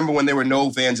Barclays. I remember when there were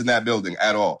no fans in that building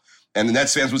at all. And the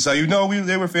Nets fans would tell you, no,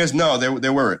 they were fans. No,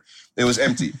 there weren't. It was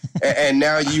empty. And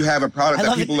now you have a product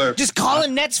that people are just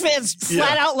calling Nets fans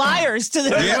flat out liars to the.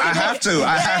 Yeah, I have to.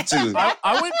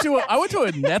 I went to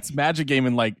a Nets Magic game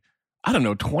in, like, I don't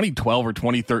know, 2012 or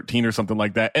 2013 or something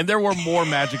like that. And there were more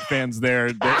Magic fans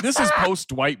there. This is post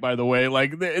Dwight, by the way.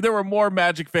 Like, there were more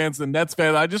Magic fans than Nets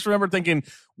fans. I just remember thinking,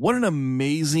 what an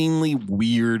amazingly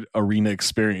weird arena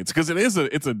experience. Because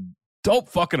it's a dope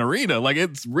fucking arena. Like,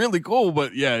 it's really cool.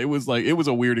 But yeah, it was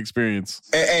a weird experience.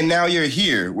 And now you're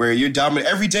here where you're dominant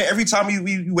every day. Every time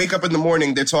we wake up in the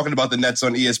morning, they're talking about the Nets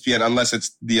on ESPN, unless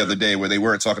it's the other day where they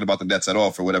weren't talking about the Nets at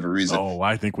all for whatever reason. Oh,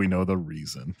 I think we know the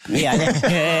reason. Yeah.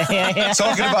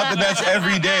 Talking about the Nets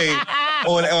every day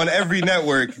on every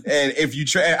network. And if you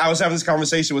I was having this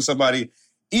conversation with somebody,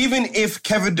 even if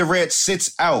Kevin Durant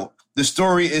sits out, the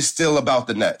story is still about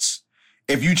the Nets.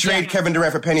 If you trade Kevin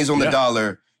Durant for pennies on the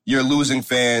dollar, you're losing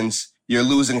fans, you're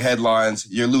losing headlines,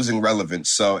 you're losing relevance.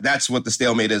 So that's what the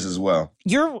stalemate is as well.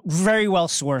 You're very well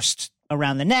sourced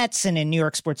around the Nets and in New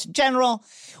York sports in general.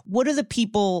 What are the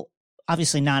people,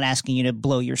 obviously not asking you to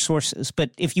blow your sources, but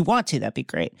if you want to, that'd be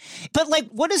great. But like,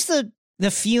 what is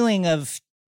the feeling of,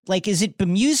 like, is it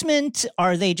bemusement?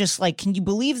 Are they just like, can you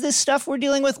believe this stuff we're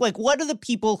dealing with? Like, what are the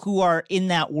people who are in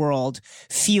that world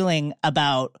feeling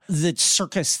about the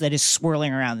circus that is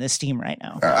swirling around this team right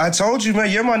now? I told you, man,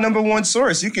 you're my number one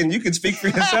source. You can speak for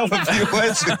yourself if you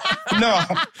want to. No.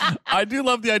 I do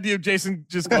love the idea of Jason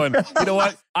just going, you know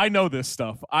what? I know this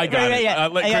stuff. I got it.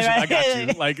 Christian, I got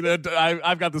you. Like,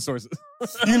 I've got the sources.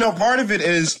 Part of it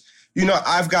is,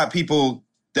 I've got people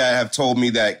that have told me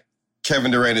that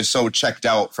Kevin Durant is so checked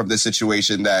out from this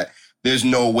situation that there's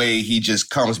no way he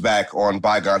just comes back on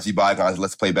bygones be bygones,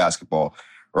 let's play basketball,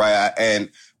 right? And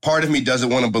part of me doesn't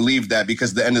want to believe that,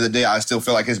 because at the end of the day, I still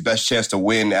feel like his best chance to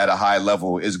win at a high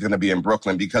level is going to be in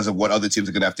Brooklyn because of what other teams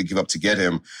are going to have to give up to get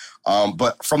him.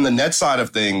 But from the Nets side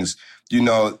of things,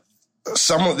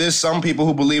 there's some people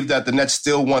who believe that the Nets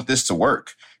still want this to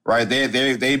work. Right.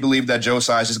 They believe that Joe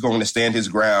Tsai is going to stand his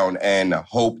ground and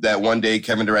hope that one day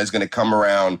Kevin Durant is going to come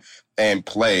around and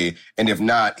play. And if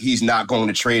not, he's not going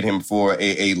to trade him for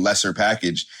a lesser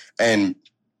package. And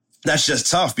that's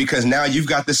just tough, because now you've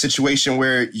got this situation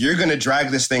where you're going to drag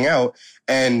this thing out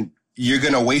and you're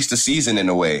going to waste a season in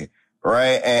a way.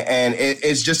 Right. And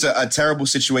it's just a terrible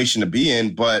situation to be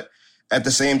in. But at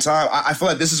the same time, I feel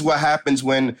like this is what happens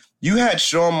when you had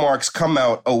Sean Marks come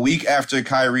out a week after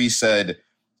Kyrie said,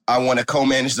 I want to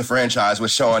co-manage the franchise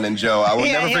with Sean and Joe. I will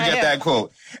never forget that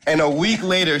quote. And a week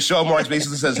later, Sean Marks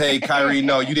basically says, hey, Kyrie,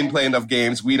 no, you didn't play enough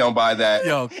games. We don't buy that.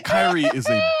 Yo, Kyrie is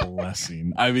a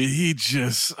blessing. I mean, he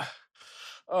just...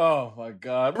 Oh, my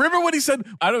God. Remember when he said,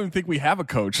 I don't even think we have a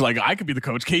coach. Like, I could be the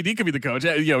coach. KD could be the coach.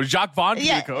 Jacques Vaughn could be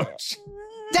the coach.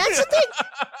 That's the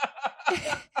thing.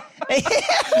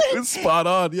 It's spot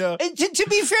on, yeah. To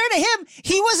be fair to him,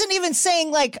 he wasn't even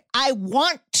saying, like, I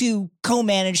want to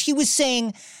co-manage. He was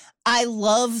saying, I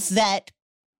love that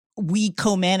we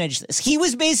co-manage this. He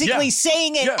was basically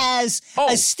saying it as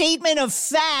a statement of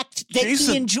fact that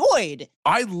Jason, he enjoyed.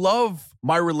 I love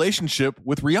my relationship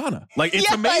with Rihanna. Like,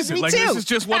 it's amazing. Like, this is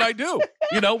just what I do.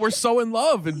 We're so in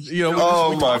love. And, we talk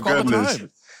all the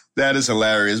time. That is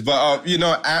hilarious. But,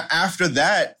 after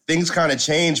that, things kind of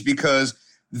changed, because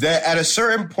that at a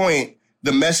certain point,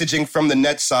 the messaging from the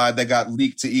Nets side that got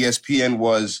leaked to ESPN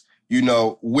was,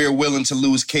 we're willing to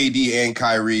lose KD and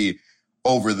Kyrie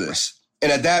over this.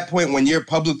 And at that point, when you're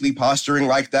publicly posturing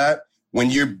like that,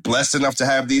 when you're blessed enough to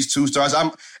have these two stars,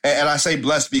 and I say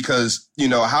blessed because,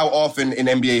 how often in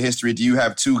NBA history do you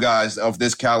have two guys of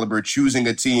this caliber choosing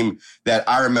a team that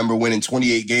I remember winning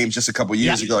 28 games just a couple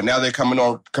years ago? Now they're coming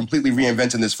on completely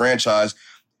reinventing this franchise.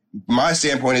 My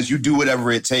standpoint is you do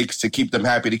whatever it takes to keep them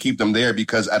happy, to keep them there,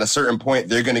 because at a certain point,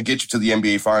 they're going to get you to the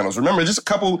NBA Finals. Remember, just a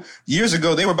couple years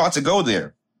ago, they were about to go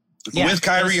there. With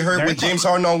Kyrie hurt, with James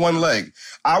Harden on one leg.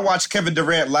 I watched Kevin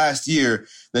Durant last year.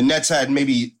 The Nets had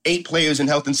maybe 8 players in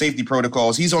health and safety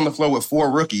protocols. He's on the floor with 4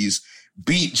 rookies,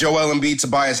 beat Joel Embiid,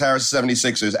 Tobias Harris,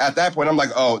 76ers. At that point, I'm like,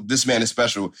 oh, this man is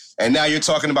special. And now you're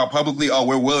talking about publicly, oh,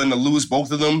 we're willing to lose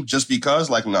both of them just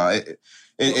because? Like, nah,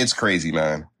 It's crazy,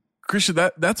 man. Christian,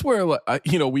 that's where,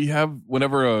 we have,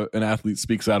 whenever an athlete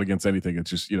speaks out against anything, it's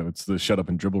just, it's the shut up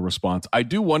and dribble response. I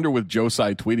do wonder with Joe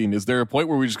Tsai tweeting, is there a point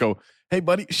where we just go, hey,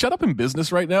 buddy, shut up in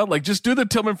business right now? Like, just do the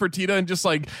Tillman Fertitta and just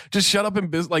shut up in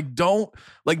business. Like, don't,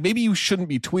 maybe you shouldn't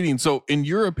be tweeting. So in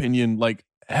your opinion,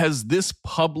 has this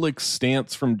public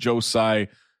stance from Joe Tsai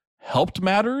helped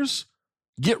matters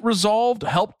get resolved,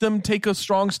 help them take a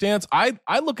strong stance? I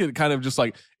look at it kind of just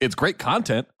it's great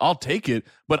content. I'll take it,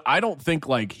 but I don't think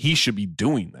he should be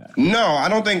doing that. No, I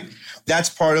don't think that's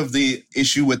part of the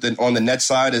issue on the Nets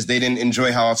side, is they didn't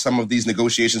enjoy how some of these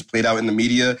negotiations played out in the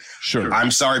media. Sure. I'm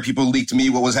sorry people leaked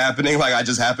me what was happening. I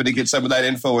just happened to get some of that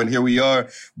info and here we are.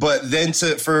 But then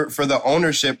for the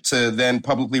ownership to then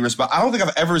publicly respond, I don't think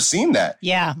I've ever seen that.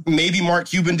 Yeah. Maybe Mark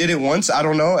Cuban did it once. I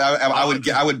don't know.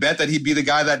 I would bet that he'd be the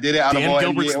guy that did it out of all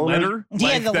Gilbert's letter.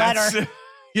 Yeah, the letter.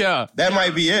 Yeah. That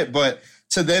might be it. But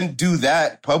to then do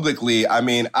that publicly, I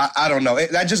mean, I don't know.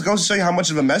 That just goes to show you how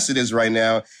much of a mess it is right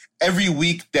now. Every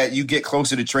week that you get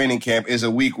closer to training camp is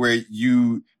a week where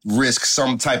you risk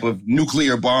some type of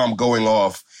nuclear bomb going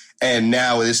off. And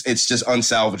now it's just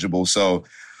unsalvageable. So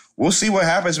we'll see what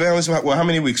happens, man. Well, how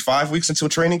many weeks? 5 weeks until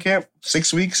training camp?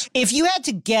 6 weeks? If you had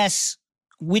to guess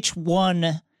which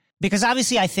one, because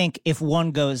obviously I think if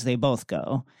one goes, they both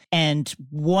go. And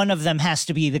one of them has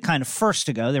to be the kind of first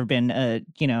to go. There have been,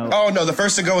 Oh, no, the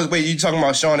first to go is, wait, you talking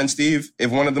about Sean and Steve? If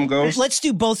one of them goes? Let's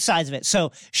do both sides of it.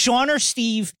 So Sean or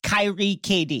Steve, Kyrie,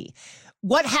 KD.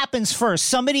 What happens first?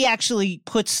 Somebody actually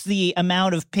puts the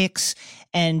amount of picks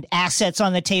and assets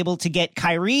on the table to get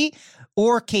Kyrie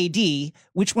or KD.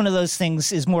 Which one of those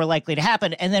things is more likely to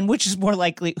happen? And then who's more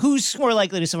likely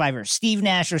to survive? Steve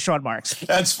Nash or Sean Marks?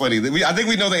 That's funny. I think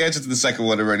we know the answer to the second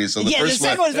one already. So the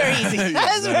second one's very easy.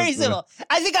 That's very simple.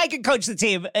 I think I can coach the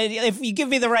team if you give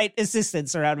me the right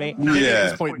assistants around me. Yeah. At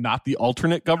this point, not the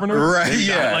alternate governor? Right,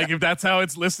 yeah. If that's how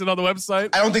it's listed on the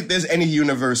website? I don't think there's any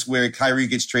universe where Kyrie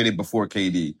gets traded before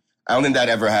KD. I don't think that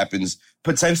ever happens.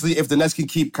 Potentially, if the Nets can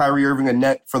keep Kyrie Irving a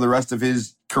net for the rest of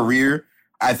his career,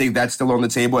 I think that's still on the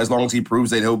table as long as he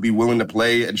proves that he'll be willing to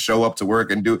play and show up to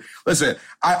work and do. Listen,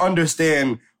 I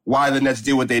understand why the Nets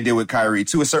did what they did with Kyrie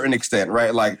to a certain extent,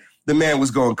 right? The man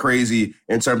was going crazy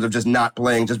in terms of just not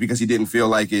playing just because he didn't feel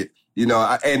like it,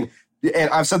 and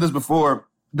I've said this before,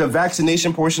 the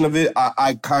vaccination portion of it,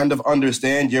 I kind of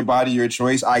understand your body, your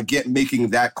choice. I get making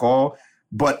that call,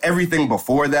 but everything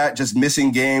before that, just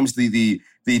missing games, the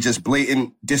just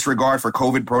blatant disregard for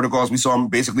COVID protocols. We saw him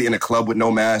basically in a club with no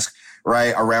mask,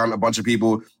 right, around a bunch of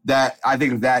people. That I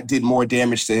think that did more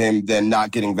damage to him than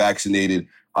not getting vaccinated.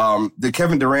 The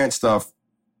Kevin Durant stuff,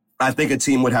 I think a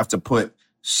team would have to put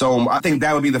I think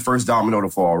that would be the first domino to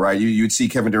fall, right? You'd see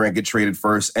Kevin Durant get traded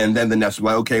first, and then the Nets would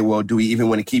be like, okay, well, do we even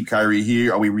want to keep Kyrie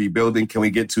here? Are we rebuilding? Can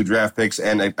we get 2 draft picks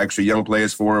and extra young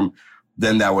players for him?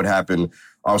 Then that would happen.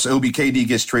 So it'll be KD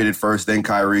gets traded first, then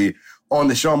Kyrie. On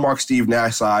the Sean Marks, Steve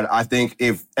Nash side, I think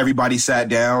if everybody sat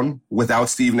down without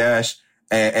Steve Nash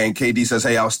and KD says,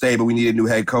 hey, I'll stay, but we need a new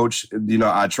head coach,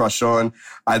 I trust Sean,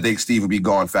 I think Steve would be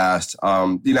gone fast.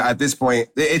 At this point,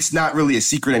 it's not really a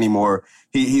secret anymore.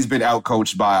 He's been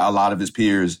outcoached by a lot of his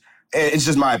peers. It's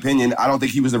just my opinion. I don't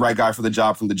think he was the right guy for the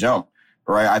job from the jump,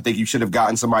 right? I think you should have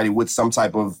gotten somebody with some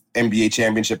type of NBA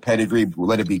championship pedigree,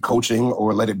 let it be coaching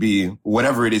or let it be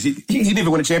whatever it is. He didn't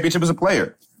even win a championship as a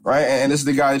player. Right, and this is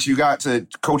the guy that you got to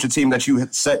coach a team that you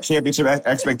set championship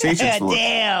expectations for.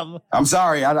 Damn. I'm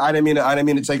sorry, I didn't mean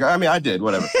to take. I did.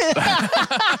 Whatever.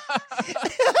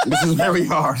 This is where we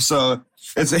are. So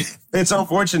it's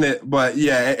unfortunate, but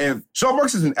yeah, Sean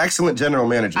Marks is an excellent general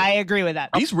manager. I agree with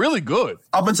that. He's really good.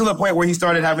 Up until the point where he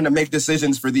started having to make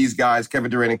decisions for these guys,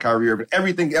 Kevin Durant and Kyrie Irving.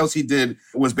 Everything else he did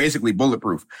was basically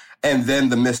bulletproof. And then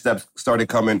the missteps started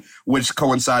coming, which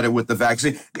coincided with the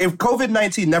vaccine. If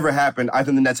COVID-19 never happened, I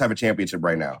think the Nets have a championship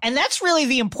right now. And that's really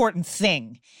the important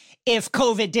thing. If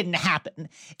COVID didn't happen,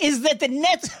 is that the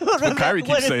Nets. What Kyrie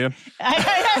keeps saying.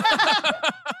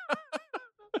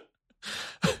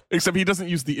 Except he doesn't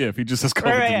use the if. He just says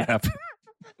COVID didn't happen.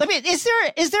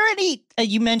 Is there any,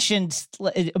 you mentioned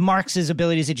Marks'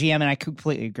 ability as a GM, and I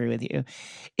completely agree with you.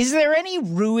 Is there any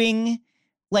ruining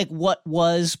what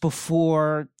was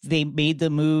before they made the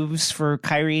moves for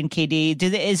Kyrie and KD?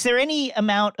 Is there any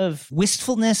amount of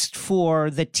wistfulness for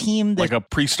the team? Like a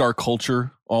pre-star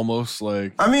culture, almost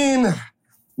like. I mean,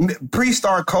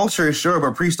 pre-star culture, sure,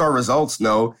 but pre-star results,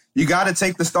 no. You got to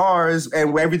take the stars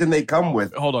and everything they come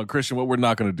with. Hold on, Christian. What we're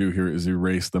not going to do here is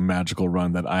erase the magical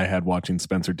run that I had watching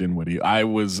Spencer Dinwiddie. I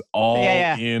was all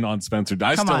in on Spencer.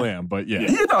 I still am, but yeah.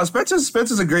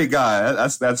 Spencer's a great guy.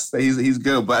 He's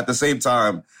good. But at the same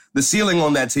time, the ceiling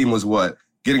on that team was what?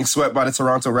 Getting swept by the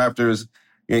Toronto Raptors,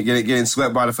 getting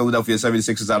swept by the Philadelphia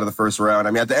 76ers out of the first round.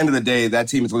 I mean, at the end of the day, that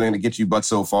team is going to get you but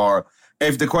so far.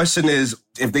 If the question is,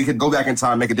 if they could go back in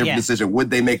time, make a different decision,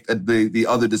 would they make the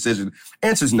other decision?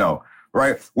 Answer's no.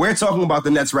 Right? We're talking about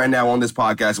the Nets right now on this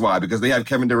podcast. Why? Because they have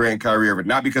Kevin Durant and Kyrie Irving,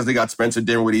 not because they got Spencer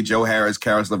Dinwiddie, Joe Harris,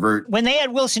 Karis LeVert. When they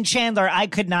had Wilson Chandler, I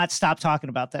could not stop talking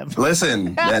about them.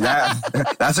 Listen, man,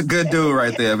 that's a good dude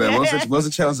right there, man.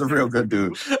 Wilson Chandler's a real good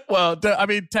dude. Well, I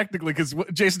mean, technically, because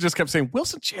Jason just kept saying,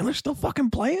 Wilson Chandler's still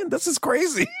fucking playing? This is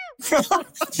crazy.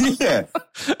 Yeah.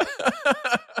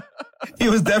 He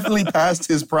was definitely past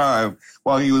his prime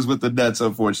while he was with the Nets,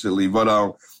 unfortunately. But,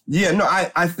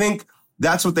 I think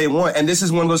that's what they want. And this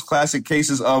is one of those classic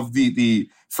cases of the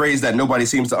phrase that nobody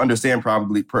seems to understand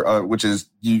probably, which is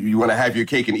you want to have your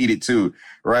cake and eat it too,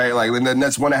 right? Like the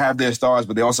Nets want to have their stars,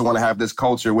 but they also want to have this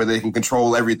culture where they can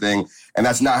control everything. And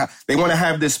that's not, they want to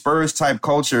have this Spurs type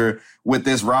culture with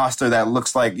this roster that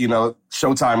looks like,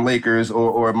 Showtime Lakers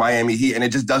or Miami Heat. And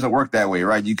it just doesn't work that way,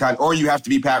 right? Or you have to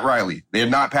be Pat Riley. They're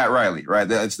not Pat Riley, right?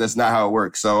 That's not how it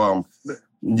works. So,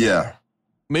 yeah.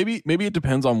 Maybe it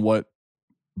depends on what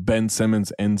Ben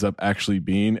Simmons ends up actually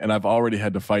being, and I've already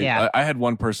had to fight. Yeah. I had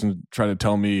one person try to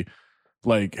tell me,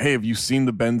 like, "Hey, have you seen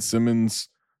the Ben Simmons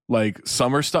like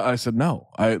summer stuff?" I said, "No,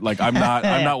 I'm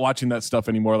not watching that stuff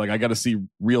anymore. Like, I got to see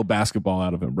real basketball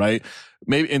out of him, right?"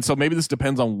 Maybe this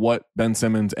depends on what Ben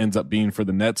Simmons ends up being for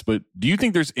the Nets. But do you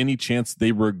think there's any chance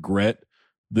they regret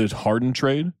the Harden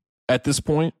trade at this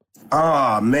point?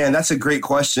 Oh man, that's a great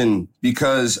question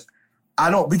because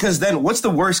then what's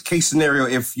the worst case scenario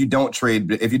if you don't trade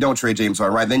James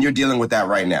Harden, right? Then you're dealing with that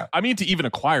right now. I mean to even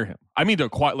acquire him. I mean to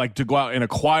go out and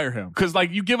acquire him. Because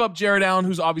you give up Jared Allen,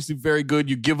 who's obviously very good.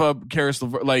 You give up Karis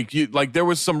LeVert. There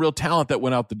was some real talent that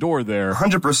went out the door there.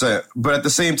 100%. But at the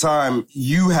same time,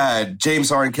 you had James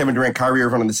Harden, Kevin Durant, Kyrie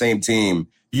Irving on the same team.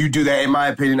 You do that, in my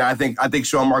opinion, I think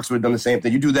Sean Marks would have done the same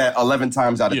thing. You do that 11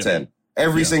 times out of 10.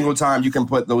 Every single time you can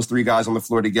put those three guys on the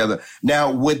floor together.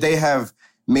 Now, would they have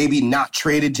maybe not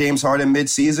traded James Harden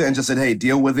midseason and just said, hey,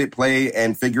 deal with it, play,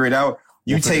 and figure it out?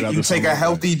 You take a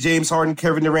healthy James Harden,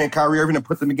 Kevin Durant, Kyrie Irving, and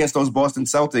put them against those Boston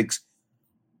Celtics.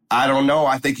 I don't know.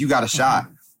 I think you got a shot,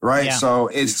 right? Yeah. So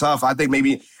it's tough. I think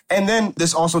maybe. And then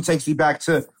this also takes me back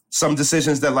to some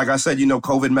decisions that, like I said,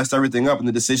 COVID messed everything up and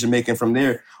the decision-making from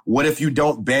there. What if you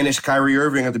don't banish Kyrie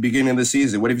Irving at the beginning of the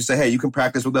season? What if you say, hey, you can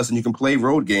practice with us and you can play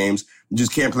road games. You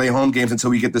just can't play home games until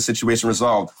we get the situation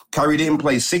resolved. Kyrie didn't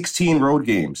play 16 road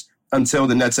games until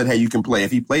the Nets said, hey, you can play.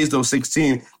 If he plays those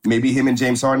 16, maybe him and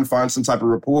James Harden find some type of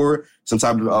rapport, some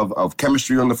type of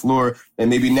chemistry on the floor. And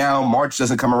maybe now March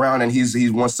doesn't come around and he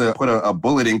wants to put a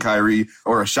bullet in Kyrie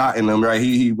or a shot in him, right?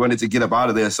 He wanted to get up out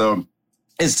of there. So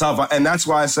it's tough. And that's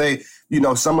why I say,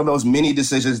 some of those mini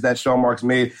decisions that Sean Marks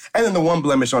made. And then the one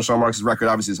blemish on Sean Marks' record,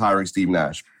 obviously, is hiring Steve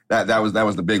Nash. That was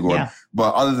the big one. Yeah.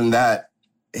 But other than that,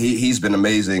 he's been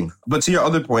amazing. But to your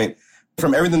other point,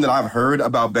 from everything that I've heard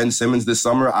about Ben Simmons this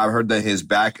summer, I've heard that his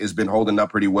back has been holding up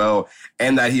pretty well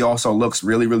and that he also looks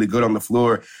really, really good on the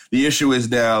floor. The issue is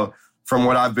now, from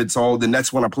what I've been told, the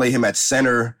Nets want to play him at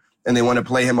center and they want to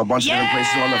play him a bunch of different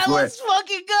places on the floor. Let's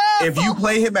fucking go. If you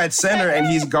play him at center and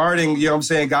he's guarding,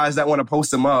 guys that want to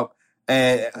post him up,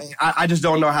 and I just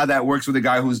don't know how that works with a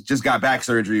guy who's just got back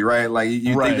surgery, right? Like,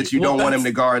 you think that you don't want him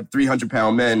to guard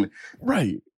 300-pound men.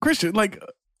 Right. Christian,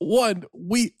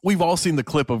 we've all seen the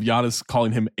clip of Giannis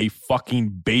calling him a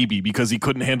fucking baby because he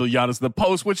couldn't handle Giannis in the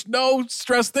post, which no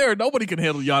stress there. Nobody can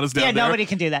handle Giannis down there. Yeah, nobody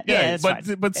can do that. Yeah,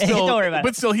 but still, don't worry about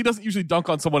it. Still, he doesn't usually dunk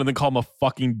on someone and then call him a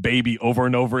fucking baby over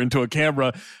and over into a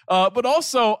camera. But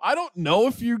also, I don't know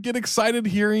if you get excited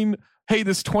hearing, hey,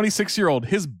 this 26-year-old,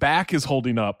 his back is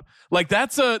holding up. Like,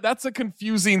 that's a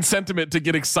confusing sentiment to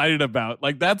get excited about.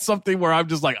 Like, that's something where I'm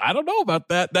just like, I don't know about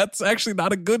that. That's actually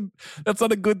not a good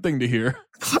thing to hear.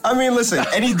 I mean, listen,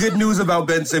 any good news about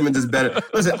Ben Simmons is better.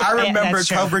 Listen, I remember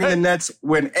covering the Nets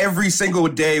when every single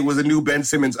day was a new Ben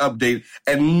Simmons update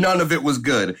and none of it was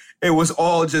good. It was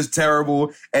all just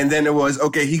terrible. And then it was,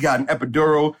 okay, he got an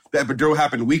epidural. The epidural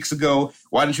happened weeks ago.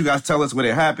 Why didn't you guys tell us when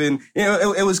it happened?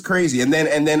 It was crazy. And then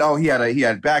he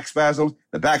had back spasms.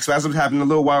 The back spasms happened a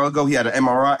little while ago. He had an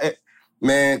MRI.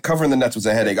 Man, covering the Nets was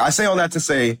a headache. I say all that to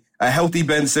say a healthy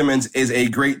Ben Simmons is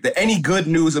any good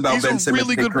news about Ben Simmons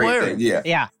really is a good player. Thing.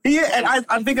 Yeah. And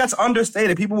I think that's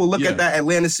understated. People will look at that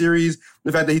Atlanta series,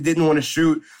 the fact that he didn't want to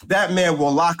shoot. That man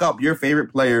will lock up your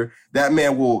favorite player. That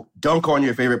man will dunk on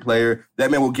your favorite player.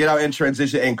 That man will get out in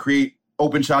transition and create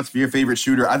open shots for your favorite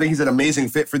shooter. I think he's an amazing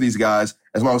fit for these guys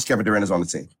as long as Kevin Durant is on the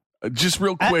team. Just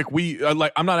real quick,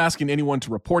 I'm not asking anyone to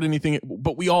report anything,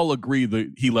 but we all agree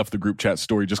that he left the group chat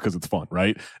story just because it's fun,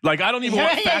 right? Like, I don't even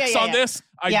want facts on this.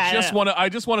 I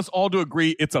just want us all to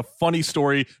agree it's a funny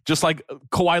story, just like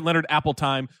Kawhi Leonard Apple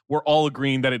time. We're all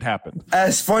agreeing that it happened.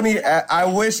 As funny, I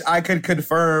wish I could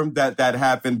confirm that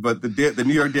happened, but the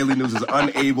New York Daily News is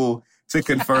unable to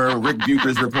confirm Rick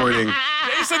Bucher's reporting.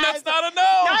 Jason, that's not a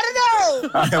no. Not a no.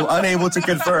 I am unable to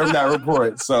confirm that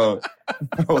report, so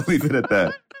I'll leave it at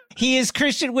that. He is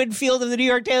Christian Winfield of the New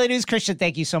York Daily News. Christian,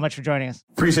 thank you so much for joining us.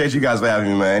 Appreciate you guys for having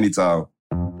me, man. Anytime.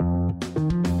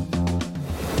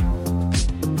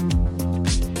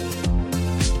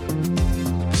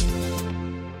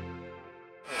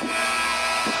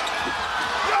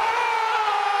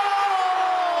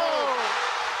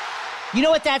 You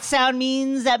know what that sound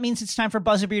means? That means it's time for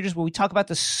Buzzer Beaters, where we talk about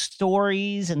the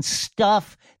stories and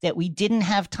stuff that we didn't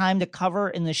have time to cover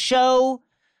in the show.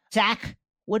 Zach,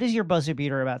 what is your buzzer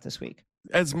beater about this week?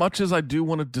 As much as I do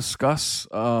want to discuss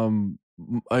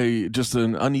just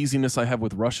an uneasiness I have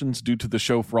with Russians due to the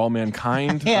show For All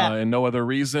Mankind and no other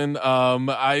reason,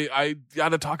 I got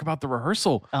to talk about The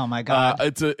Rehearsal. Oh, my God.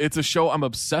 It's a show I'm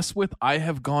obsessed with. I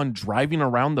have gone driving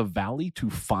around the valley to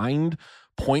find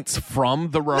points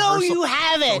from The Rehearsal. No, you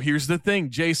haven't. So here's the thing,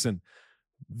 Jason.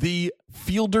 The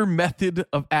Fielder Method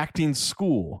of Acting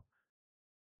School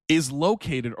is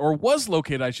located, or was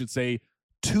located, I should say,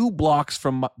 2 blocks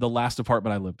from the last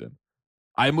apartment I lived in.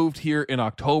 I moved here in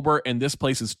October, and this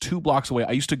place is 2 blocks away.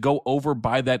 I used to go over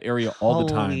by that area all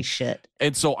the time. Holy shit.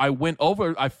 And so I went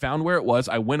over, I found where it was.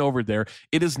 I went over there.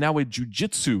 It is now a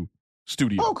jiu-jitsu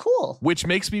studio. Oh, cool. Which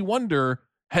makes me wonder,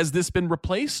 has this been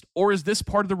replaced, or is this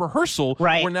part of The Rehearsal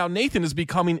where now Nathan is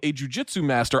becoming a jiu-jitsu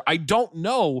master? I don't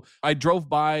know. I drove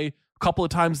by couple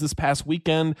of times this past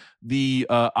weekend, the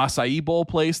acai bowl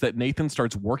place that Nathan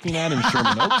starts working at in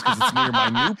Sherman Oaks because it's near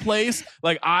my new place.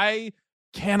 Like, I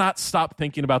cannot stop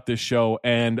thinking about this show.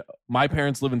 And my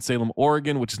parents live in Salem,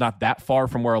 Oregon, which is not that far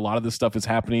from where a lot of this stuff is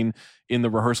happening in The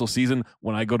Rehearsal season.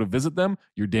 When I go to visit them,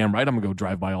 you're damn right I'm gonna go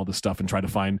drive by all this stuff and try to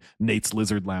find Nate's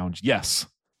Lizard Lounge. Yes.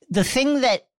 The thing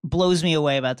that blows me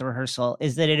away about The Rehearsal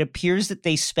is that it appears that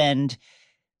they spend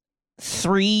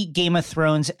 3 Game of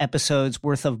Thrones episodes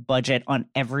worth of budget on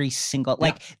every single,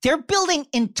 they're building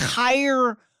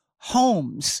entire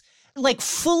homes, like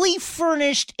fully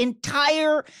furnished,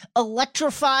 entire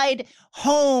electrified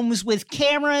homes with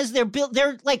cameras.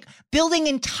 They're like building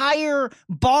entire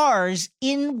bars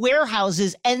in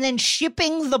warehouses and then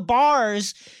shipping the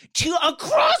bars to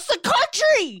across the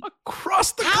country.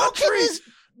 Across the country. How can this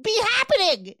be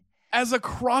happening? As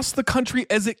across the country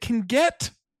as it can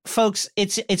get. Folks,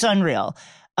 it's unreal.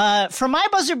 For my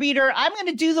buzzer beater, I'm going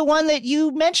to do the one that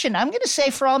you mentioned. I'm going to say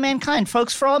For All Mankind.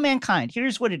 Folks, For All Mankind,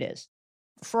 here's what it is.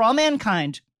 For All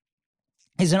Mankind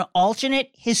is an alternate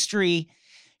history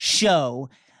show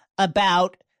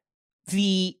about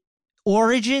the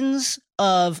origins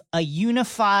of a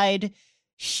unified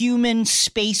human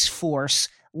space force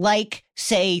like,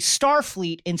 say,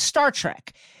 Starfleet in Star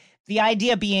Trek. The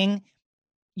idea being,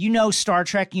 you know, Star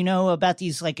Trek, you know about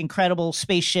these like incredible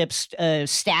spaceships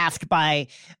staffed by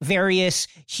various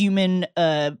human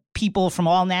people from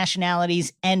all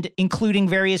nationalities and including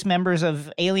various members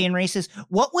of alien races.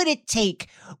 What would it take?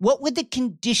 What would the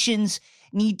conditions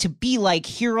need to be like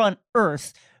here on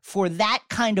Earth for that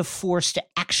kind of force to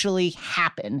actually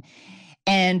happen?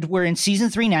 And we're in season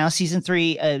 3 now. Season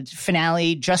 3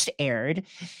 finale just aired.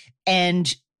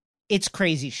 And it's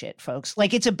crazy shit, folks.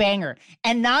 Like, it's a banger.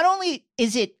 And not only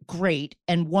is it great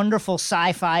and wonderful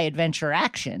sci-fi adventure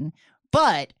action,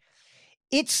 but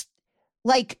it's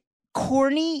like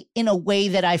corny in a way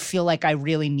that I feel like I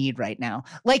really need right now.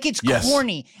 Like, it's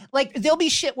corny. Like, there'll be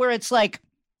shit where it's like,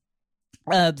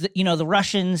 the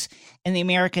Russians and the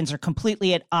Americans are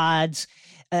completely at odds.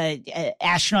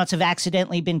 Astronauts have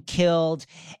accidentally been killed,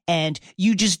 and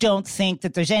you just don't think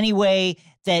that there's any way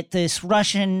that this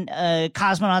Russian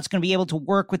cosmonaut's going to be able to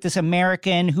work with this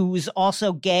American who's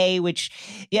also gay, which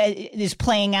is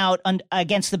playing out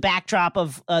against the backdrop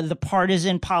of the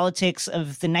partisan politics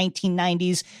of the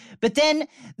 1990s. But then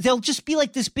there'll just be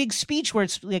like this big speech where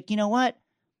it's like, you know what?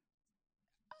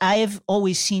 I've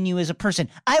always seen you as a person.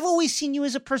 I've always seen you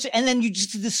as a person. And then you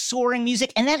just do this soaring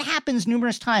music. And that happens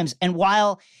numerous times. And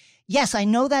while, yes, I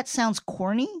know that sounds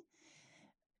corny,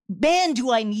 man,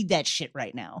 do I need that shit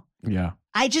right now. Yeah.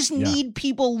 I just need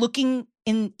people looking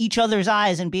in each other's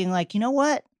eyes and being like, you know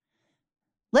what?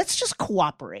 Let's just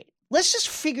cooperate. Let's just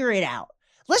figure it out.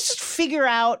 Let's just figure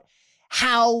out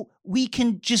how we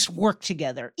can just work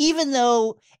together, even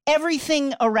though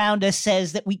everything around us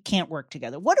says that we can't work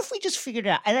together. What if we just figured it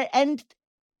out? And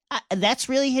that's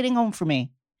really hitting home for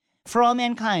me. For All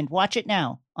Mankind. Watch it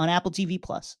now on Apple TV+.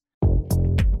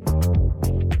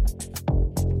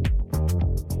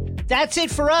 That's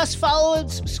it for us. Follow and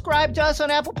subscribe to us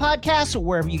on Apple Podcasts or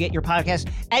wherever you get your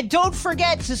podcasts. And don't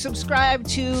forget to subscribe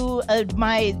to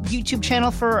my YouTube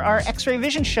channel for our X-Ray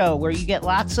Vision show, where you get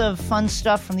lots of fun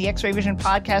stuff from the X-Ray Vision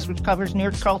podcast, which covers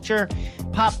nerd culture,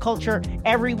 pop culture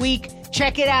every week.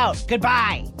 Check it out.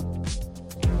 Goodbye.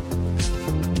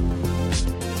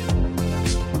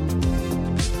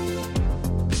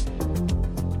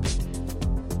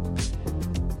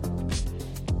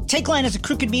 Take Line is a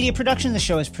Crooked Media production. The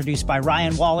show is produced by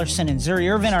Ryan Wallerson and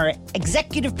Zuri Irvin. Our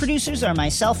executive producers are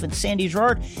myself and Sandy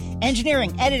Gerard.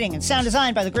 Engineering, editing, and sound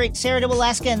design by the great Sarah de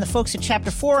Alaska and the folks at Chapter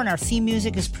 4. And our theme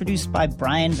music is produced by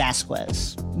Brian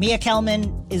Vasquez. Mia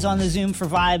Kelman is on the Zoom for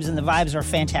vibes, and the vibes are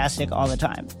fantastic all the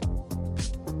time.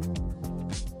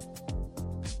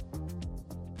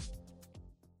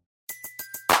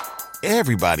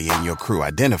 Everybody in your crew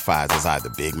identifies as either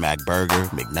Big Mac Burger,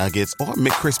 McNuggets, or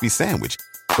McCrispy Sandwich.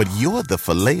 But you're the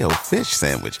Filet-O-Fish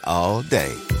Sandwich all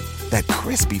day. That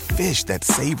crispy fish, that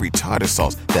savory tartar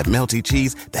sauce, that melty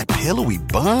cheese, that pillowy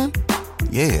bun.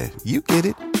 Yeah, you get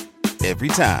it. Every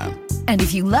time. And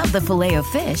if you love the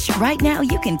Filet-O-Fish, right now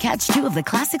you can catch two of the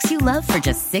classics you love for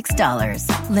just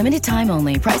 $6. Limited time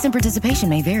only. Price and participation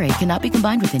may vary. Cannot be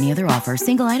combined with any other offer.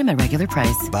 Single item at regular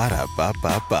price.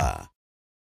 Ba-da-ba-ba-ba.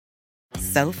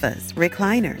 Sofas,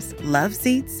 recliners, love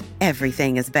seats.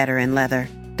 Everything is better in leather.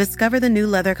 Discover the new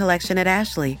leather collection at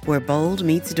Ashley, where bold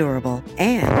meets durable.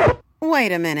 And,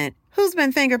 wait a minute, who's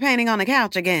been finger painting on the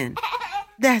couch again?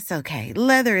 That's okay,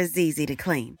 leather is easy to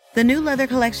clean. The new leather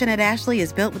collection at Ashley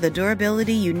is built with the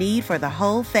durability you need for the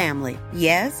whole family.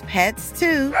 Yes, pets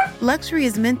too. Luxury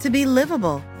is meant to be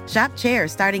livable. Shop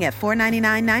chairs starting at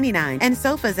 $499.99 and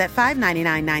sofas at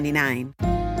 $599.99.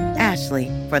 Ashley,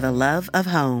 for the love of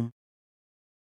home.